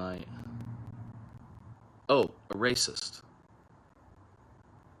called tonight? Oh, a racist.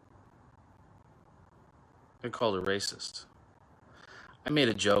 I got called a racist. I made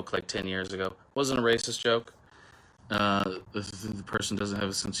a joke like 10 years ago. It wasn't a racist joke. The person doesn't have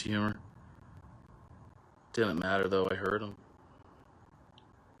a sense of humor. Didn't matter though, I heard him.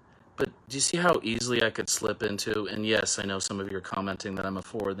 But do you see how easily I could slip into, and yes, I know some of you are commenting that I'm a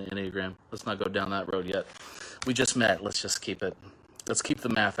 4 in the Enneagram. Let's not go down that road yet. We just met. Let's keep the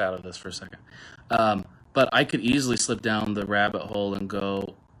math out of this for a second. But I could easily slip down the rabbit hole and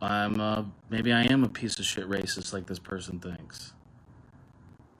go, maybe I am a piece of shit racist like this person thinks.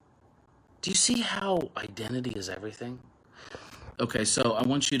 Do you see how identity is everything? Okay, so I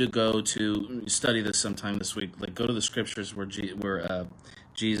want you to go to study this sometime this week. Like, go to the scriptures where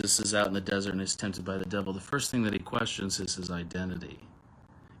Jesus is out in the desert and is tempted by the devil. The first thing that he questions is his identity.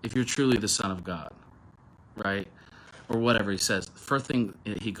 If you're truly the Son of God, right? Or whatever he says. The first thing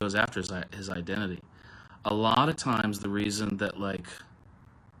he goes after is his identity. A lot of times the reason that, like,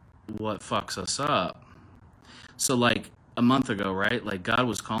 what fucks us up. So, like, a month ago, right? Like, God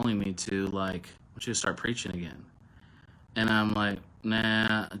was calling me to, like, I want you to start preaching again. And I'm like,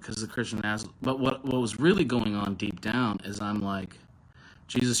 nah, because the Christian has. But what was really going on deep down is I'm like,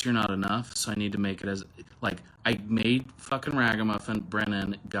 Jesus, you're not enough, so I need to make it as, like, I made fucking Ragamuffin,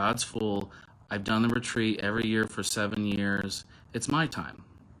 Brennan, God's Fool. I've done the retreat every year for 7 years. It's my time.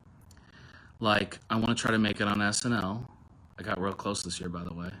 Like, I want to try to make it on SNL. I got real close this year, by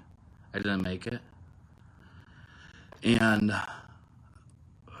the way. I didn't make it. And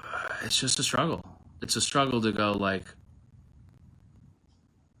it's just a struggle. It's a struggle to go, like,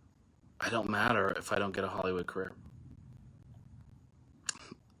 I don't matter if I don't get a Hollywood career.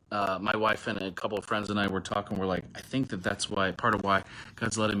 My wife and a couple of friends and I were talking. We're like, I think that's part of why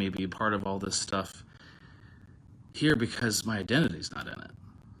God's letting me be part of all this stuff here, because my identity's not in it.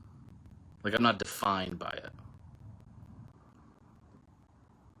 Like, I'm not defined by it.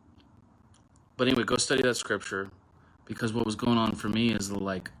 But anyway, go study that scripture, because what was going on for me is,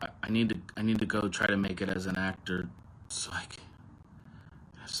 like, I need to go try to make it as an actor, so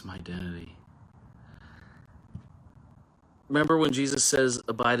that's my identity. Remember when Jesus says,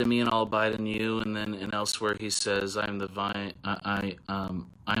 "Abide in me, and I'll abide in you," and then elsewhere he says, "I am the vine. I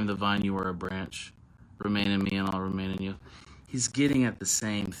am the vine. You are a branch. Remain in me, and I'll remain in you." He's getting at the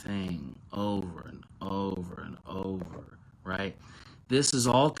same thing over and over and over, right? This is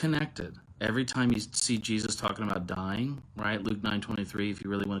all connected. Every time you see Jesus talking about dying, right? Luke 9:23. If you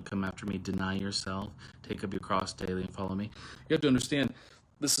really want to come after me, deny yourself, take up your cross daily, and follow me. You have to understand,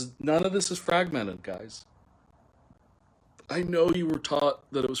 none of this is fragmented, guys. I know you were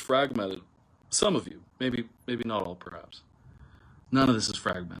taught that it was fragmented. Some of you, maybe not all, perhaps. None of this is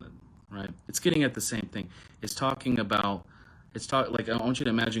fragmented, right? It's getting at the same thing. Like, I want you to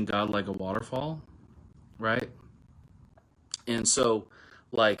imagine God like a waterfall, right? And so,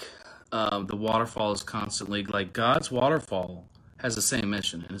 like, the waterfall is constantly, like, God's waterfall has the same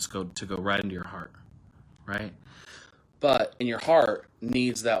mission, and it's to go right into your heart, right? But in your heart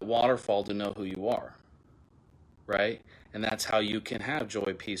needs that waterfall to know who you are, right? And that's how you can have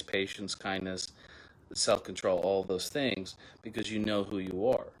joy, peace, patience, kindness, self-control, all those things, because you know who you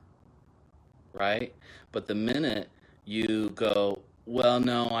are, right? But the minute you go, well,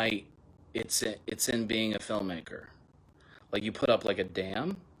 no, it's in being a filmmaker. Like, you put up like a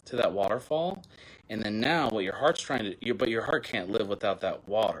dam to that waterfall, and then now what your heart's but your heart can't live without that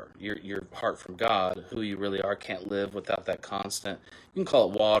water. Your heart from God, who you really are, can't live without that constant. You can call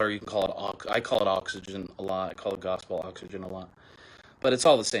it water, you can call it, I call it oxygen a lot, I call it gospel oxygen a lot. But it's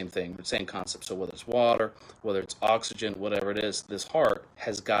all the same thing, the same concept. So whether it's water, whether it's oxygen, whatever it is, this heart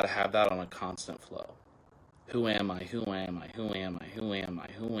has got to have that on a constant flow. Who am I? Who am I? Who am I? Who am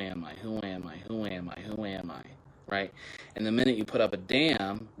I? Who am I? Who am I? Who am I? Who am I? Right? And the minute you put up a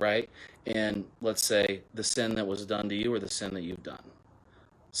dam, right, and let's say the sin that was done to you or the sin that you've done.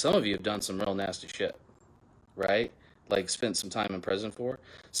 Some of you have done some real nasty shit, right? Like spent some time in prison for.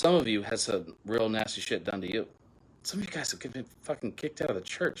 Some of you had some real nasty shit done to you. Some of you guys have been fucking kicked out of the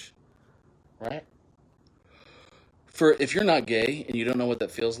church, right? For if you're not gay and you don't know what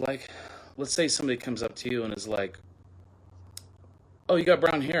that feels like, let's say somebody comes up to you and is like, "Oh, you got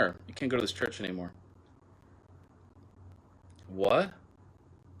brown hair. You can't go to this church anymore." What?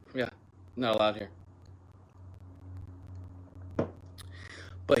 Yeah, not allowed here.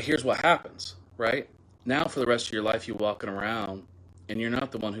 But here's what happens, right? Now for the rest of your life, you're walking around and you're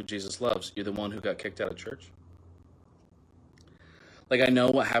not the one who Jesus loves. You're the one who got kicked out of church. Like, I know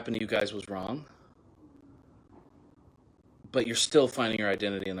what happened to you guys was wrong, but you're still finding your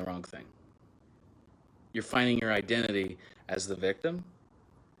identity in the wrong thing. You're finding your identity as the victim,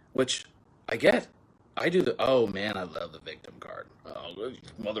 which I get. I do oh man, I love the victim card. Oh, these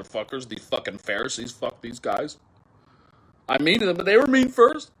motherfuckers, these fucking Pharisees, fuck these guys. I mean them, but they were mean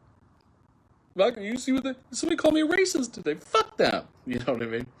first. Like, you see what somebody called me racist today. Fuck them. You know what I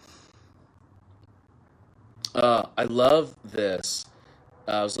mean? I love this.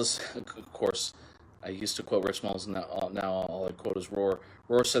 I was listening, of course, I used to quote Rich Mullins, and now all I quote is Rohr.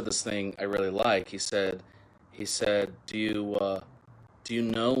 Rohr said this thing I really like. He said, do you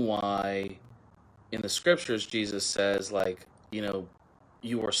know why in the scriptures Jesus says, like, you know,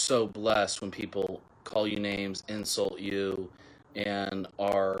 you are so blessed when people call you names, insult you, and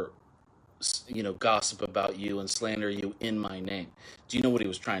are, you know, gossip about you and slander you in my name. Do you know what he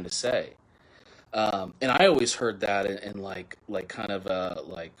was trying to say? And I always heard that in like kind of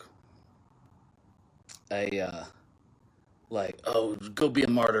like, oh, go be a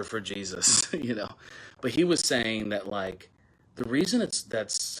martyr for Jesus, you know. But he was saying that, like, the reason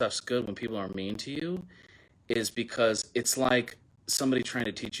that stuff's good when people are mean to you is because it's like somebody trying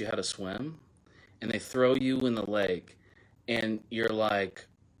to teach you how to swim, and they throw you in the lake, and you're like,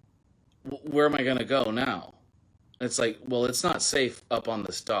 where am I going to go now? It's like, well, it's not safe up on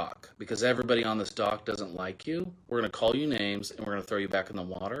this dock because everybody on this dock doesn't like you. We're going to call you names and we're going to throw you back in the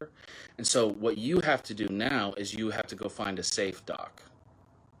water. And so what you have to do now is you have to go find a safe dock.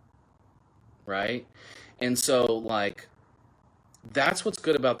 Right? And so, like, that's what's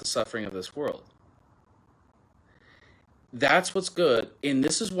good about the suffering of this world. That's what's good. And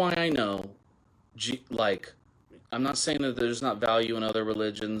this is why I know, like, I'm not saying that there's not value in other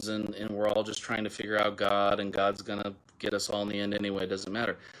religions and we're all just trying to figure out God and God's going to get us all in the end anyway. It doesn't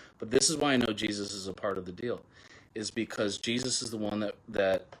matter. But this is why I know Jesus is a part of the deal, is because Jesus is the one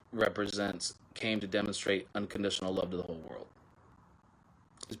that came to demonstrate unconditional love to the whole world.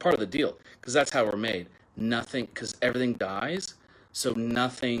 It's part of the deal because that's how we're made. Nothing, because everything dies, so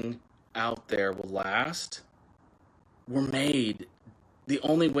nothing out there will last. We're made. The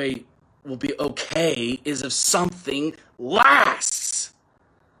only way will be okay is if something lasts.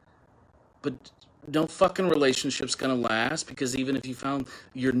 But no fucking relationship's gonna last, because even if you found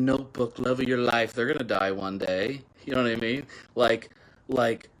your notebook love of your life, they're gonna die one day. You know what I mean? Like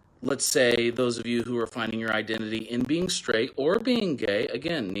let's say those of you who are finding your identity in being straight or being gay,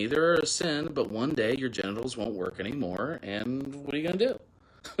 again, neither are a sin, but one day your genitals won't work anymore, and what are you gonna do?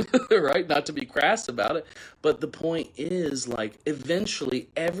 Right? Not to be crass about it, but the point is, like, eventually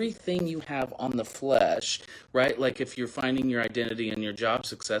everything you have on the flesh, right? Like, if you're finding your identity in your job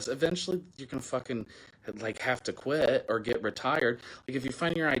success, eventually you're gonna fucking like have to quit or get retired. Like, if you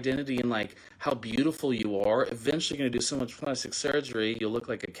find your identity in like how beautiful you are, eventually you're gonna do so much plastic surgery you'll look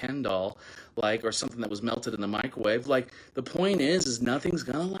like a Ken doll, like, or something that was melted in the microwave. Like, the point is nothing's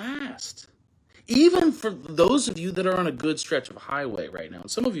gonna last. Even for those of you that are on a good stretch of highway right now,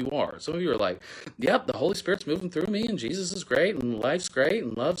 and some of you are. Some of you are like, yep, the Holy Spirit's moving through me, and Jesus is great, and life's great,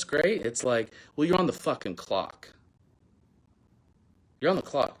 and love's great. It's like, well, you're on the fucking clock. You're on the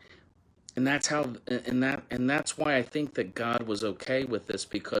clock. And that's how, and that's why I think that God was okay with this,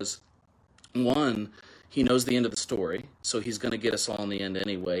 because one, he knows the end of the story, so he's going to get us all in the end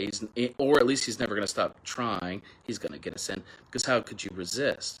anyway. Or at least he's never going to stop trying. He's going to get us in, because how could you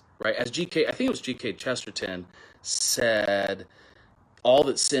resist? Right? As I think it was G.K. Chesterton said, all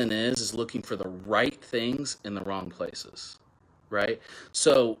that sin is looking for the right things in the wrong places. Right?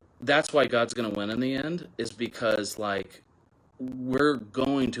 So that's why God's going to win in the end, is because, like, we're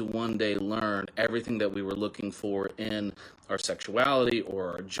going to one day learn everything that we were looking for in our sexuality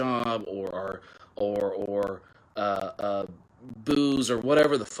or our job or our booze or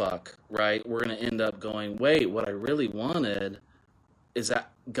whatever the fuck, right? We're going to end up going, wait, what I really wanted is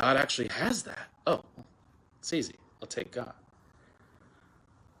that God actually has that. Oh, it's easy. I'll take God.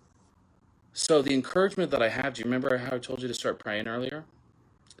 So the encouragement that I have, do you remember how I told you to start praying earlier?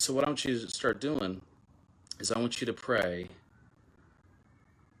 So what I want you to start doing is I want you to pray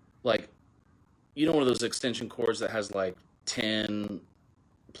like, one of those extension cords that has like 10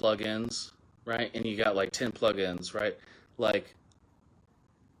 plugins, right? And you got like 10 plugins, right? Like,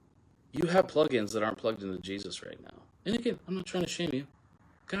 you have plugins that aren't plugged into Jesus right now. And again, I'm not trying to shame you.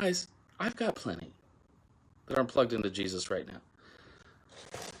 Guys, I've got plenty that aren't plugged into Jesus right now.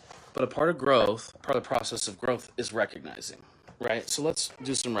 But a part of growth, part of the process of growth is recognizing, right? So let's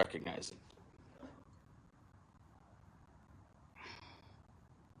do some recognizing.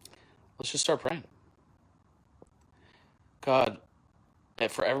 Let's just start praying. God,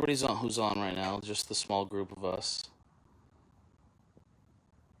 for everybody who's on right now, just the small group of us,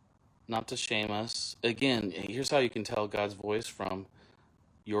 not to shame us. Again, here's how you can tell God's voice from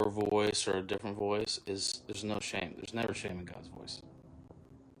your voice or a different voice is there's no shame. There's never shame in God's voice,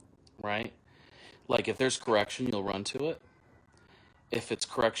 right? Like if there's correction, you'll run to it. If it's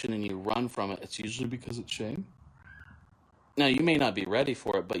correction and you run from it, it's usually because it's shame. Now, you may not be ready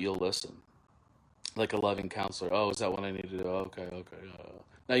for it, but you'll listen. Like a loving counselor. Oh, is that what I need to do? Okay.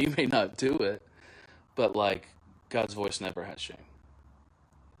 Now, you may not do it, but like God's voice never has shame.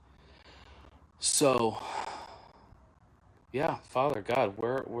 So, yeah, Father God,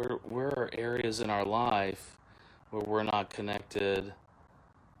 where are areas in our life where we're not connected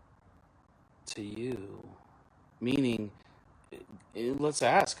to you? Meaning, let's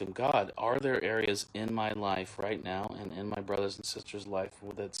ask him, God, are there areas in my life right now and in my brothers and sisters' life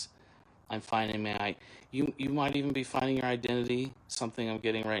that's I'm finding you might even be finding your identity. Something I'm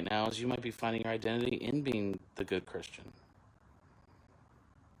getting right now is you might be finding your identity in being the good Christian.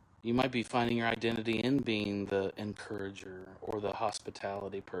 You might be finding your identity in being the encourager or the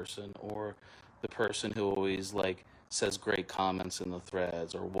hospitality person or the person who always like says great comments in the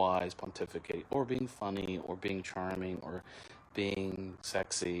threads or wise pontificate or being funny or being charming or being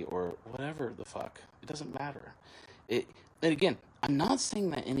sexy or whatever the fuck. It doesn't matter. And again, I'm not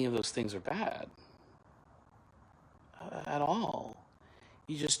saying that any of those things are bad at all.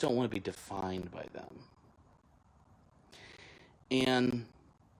 You just don't want to be defined by them. And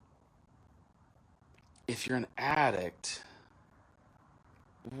if you're an addict,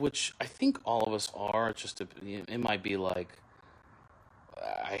 which I think all of us are, it might be like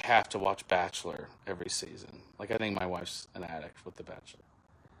I have to watch Bachelor every season. Like I think my wife's an addict with The Bachelor.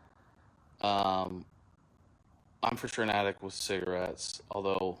 I'm for sure an addict with cigarettes,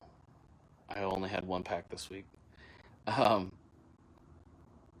 although I only had one pack this week. But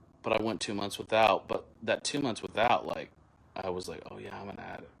I went 2 months without. But that 2 months without, like, I was like, oh yeah, I'm an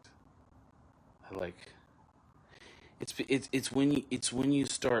addict. I like. It's when you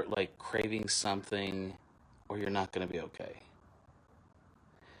start like craving something, or you're not going to be okay.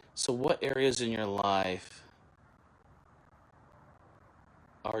 So, what areas in your life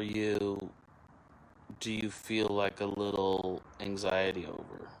do you feel like a little anxiety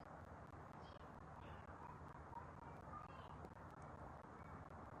over?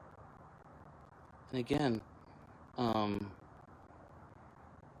 And again,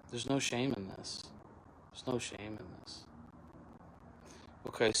 there's no shame in this. There's no shame in this.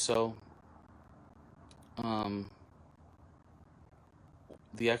 Okay, so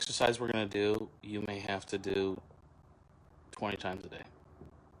the exercise we're going to do, you may have to do 20 times a day.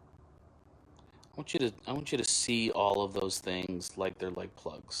 I want you to see all of those things like they're like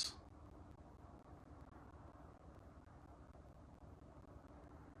plugs.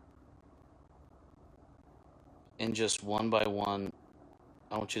 And just one by one,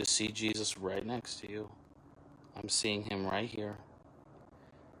 I want you to see Jesus right next to you. I'm seeing him right here.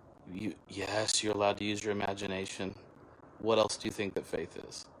 Yes, you're allowed to use your imagination. What else do you think that faith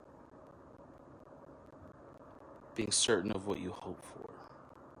is? Being certain of what you hope for,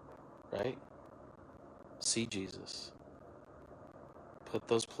 right? See Jesus. Put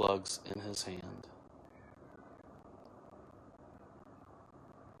those plugs in his hand.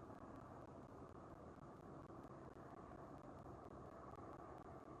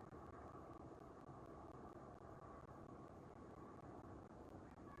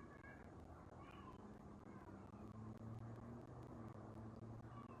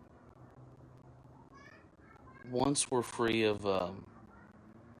 Once we're free of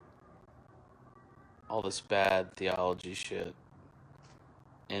all this bad theology shit,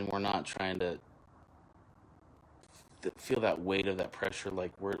 and we're not trying to feel that weight of that pressure,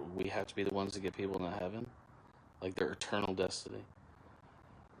 like we have to be the ones to get people into heaven, like their eternal destiny.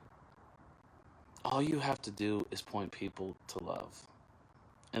 All you have to do is point people to love.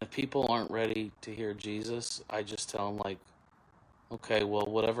 And if people aren't ready to hear Jesus, I just tell them, like, Okay, well,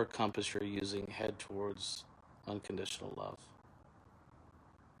 whatever compass you're using, head towards unconditional love.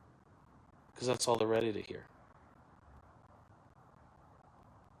 Because that's all they're ready to hear.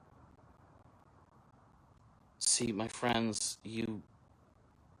 See, my friends, you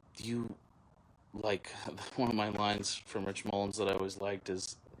like one of my lines from Rich Mullins that I always liked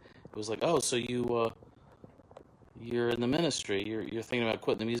is it was like, oh, so you're in the ministry, you're thinking about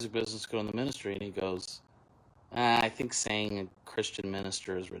quitting the music business, going to the ministry, and he goes, I think saying a Christian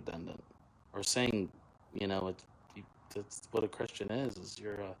minister is redundant, or saying, that's what a Christian is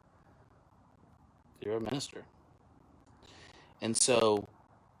you're a minister, and so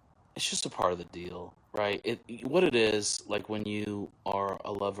it's just a part of the deal, right? What it is like when you are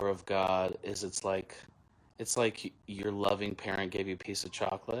a lover of God is it's like your loving parent gave you a piece of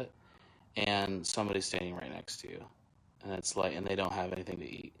chocolate and somebody's standing right next to you, and it's like, and they don't have anything to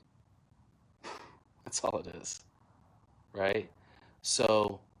eat. That's all it is, right?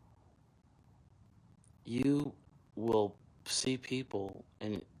 So you will see people,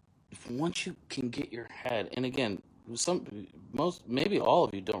 and once you can get your head, and again, maybe all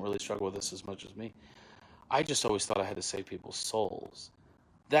of you don't really struggle with this as much as me. I just always thought I had to save people's souls.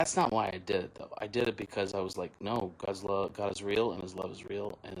 That's not why I did it, though. I did it because I was like, no, God is real, and His love is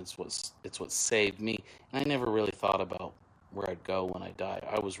real, and it's what saved me. And I never really thought about where I'd go when I die.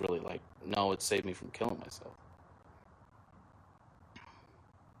 I was really like, no, it saved me from killing myself.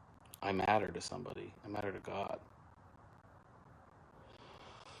 I matter to somebody. I matter to God.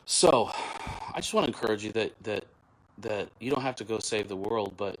 So, I just want to encourage you that you don't have to go save the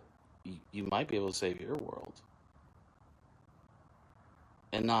world, but you might be able to save your world,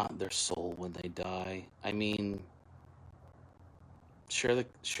 and not their soul when they die. I mean, share the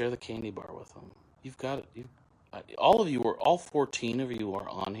candy bar with them. You've got it. All 14 of you are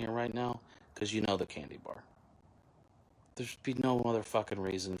on here right now because you know the candy bar. There'd be no other fucking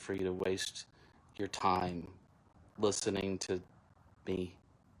reason for you to waste your time listening to me,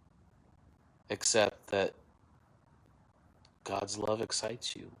 except that God's love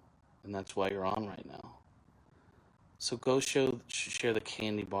excites you, and that's why you're on right now. So go share the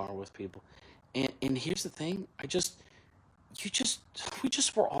candy bar with people. And here's the thing, we just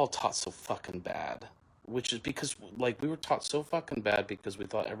were all taught so fucking bad, which is because, like, we were taught so fucking bad because we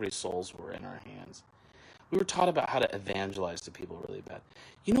thought everybody's souls were in our hands. We were taught about how to evangelize to people really bad.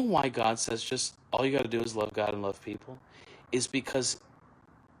 You know why God says just all you got to do is love God and love people? Is because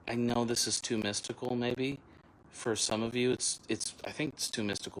I know this is too mystical, maybe for some of you. It's I think it's too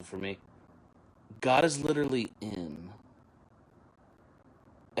mystical for me. God is literally in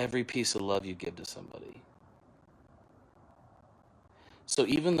every piece of love you give to somebody. So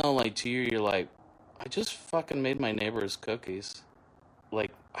even though, like, to you, you're like, I just fucking made my neighbor's cookies.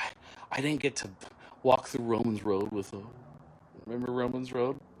 Like, I didn't get to walk through Romans Road with them. Remember Romans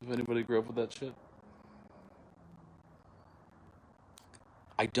Road? If anybody grew up with that shit.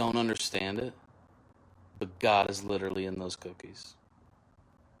 I don't understand it, but God is literally in those cookies.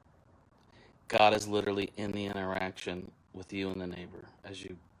 God is literally in the interaction with you and the neighbor as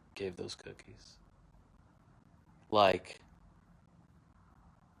you gave those cookies. Like,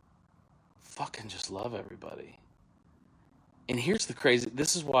 fucking just love everybody. And here's the crazy,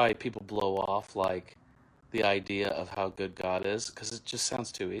 this is why people blow off, like, the idea of how good God is, because it just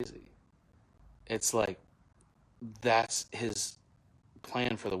sounds too easy. It's like, that's His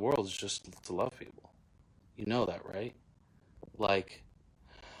plan for the world, is just to love people. You know that, right? Like,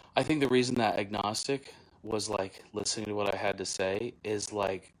 I think the reason that agnostic was, like, listening to what I had to say is,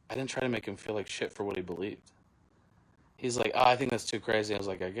 like, I didn't try to make him feel like shit for what he believed. He's like, I think that's too crazy. I was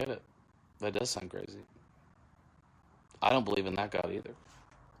like, I get it. That does sound crazy. I don't believe in that God either.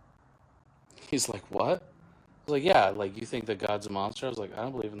 He's like, what? I was like, yeah, like, you think that God's a monster? I was like, I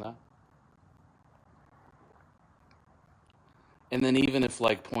don't believe in that. And then even if,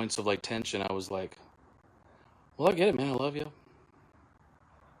 like, points of, like, tension, I was like, well, I get it, man. I love you.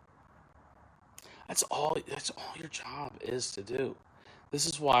 That's all your job is to do. This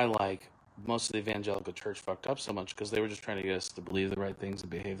is why, like, most of the evangelical church fucked up so much, because they were just trying to get us to believe the right things and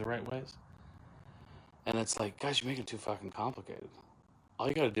behave the right ways. And it's like, guys, you're making it too fucking complicated. All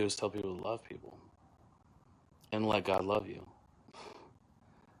you gotta do is tell people to love people and let God love you.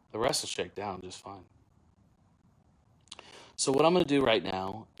 The rest will shake down just fine. So what I'm gonna do right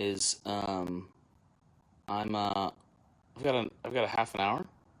now is I've got a half an hour,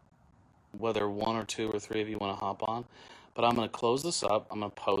 whether one or two or three of you want to hop on, but I'm gonna close this up. I'm gonna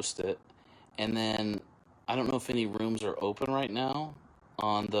post it, and then I don't know if any rooms are open right now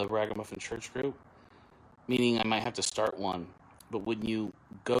on the Ragamuffin Church group, meaning I might have to start one. But when you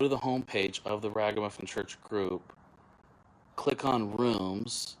go to the homepage of the Ragamuffin Church group, click on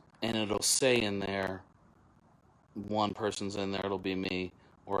rooms, and it'll say in there, one person's in there, it'll be me,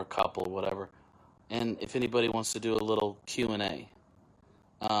 or a couple, whatever. And if anybody wants to do a little Q&A.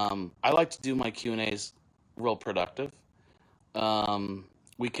 I like to do my Q&As real productive.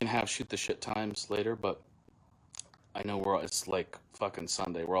 We can have shoot the shit times later, but I know it's like fucking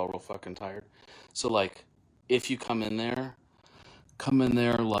Sunday. We're all real fucking tired. So like, if you come in there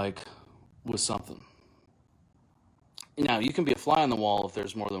like with something. Now you can be a fly on the wall if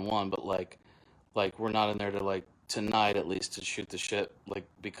there's more than one, but like we're not in there to like tonight at least to shoot the shit, like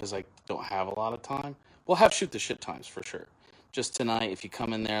because I don't have a lot of time. We'll have shoot the shit times for sure. Just tonight, if you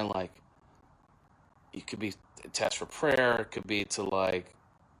come in there, like, it could be a test for prayer, it could be to like,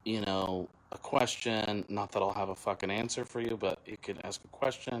 a question. Not that I'll have a fucking answer for you, but you can ask a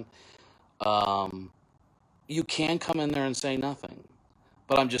question. You can come in there and say nothing,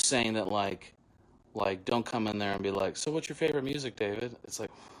 but I'm just saying that like don't come in there and be like, so what's your favorite music, David? It's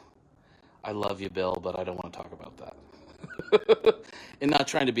like, I love you, Bill, but I don't want to talk about that. And not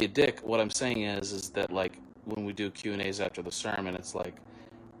trying to be a dick. What I'm saying is that like when we do Q&As after the sermon, it's like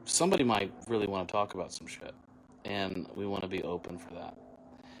somebody might really want to talk about some shit, and we want to be open for that.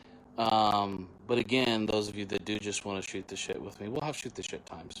 But again, those of you that do just want to shoot the shit with me, we'll have shoot the shit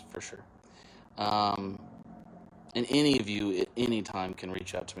times for sure. And any of you at any time can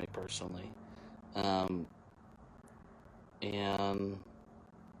reach out to me personally. And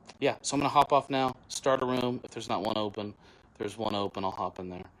yeah, so I'm going to hop off now, start a room. If there's not one open, if there's one open, I'll hop in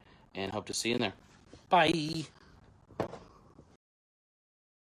there, and hope to see you in there. Bye.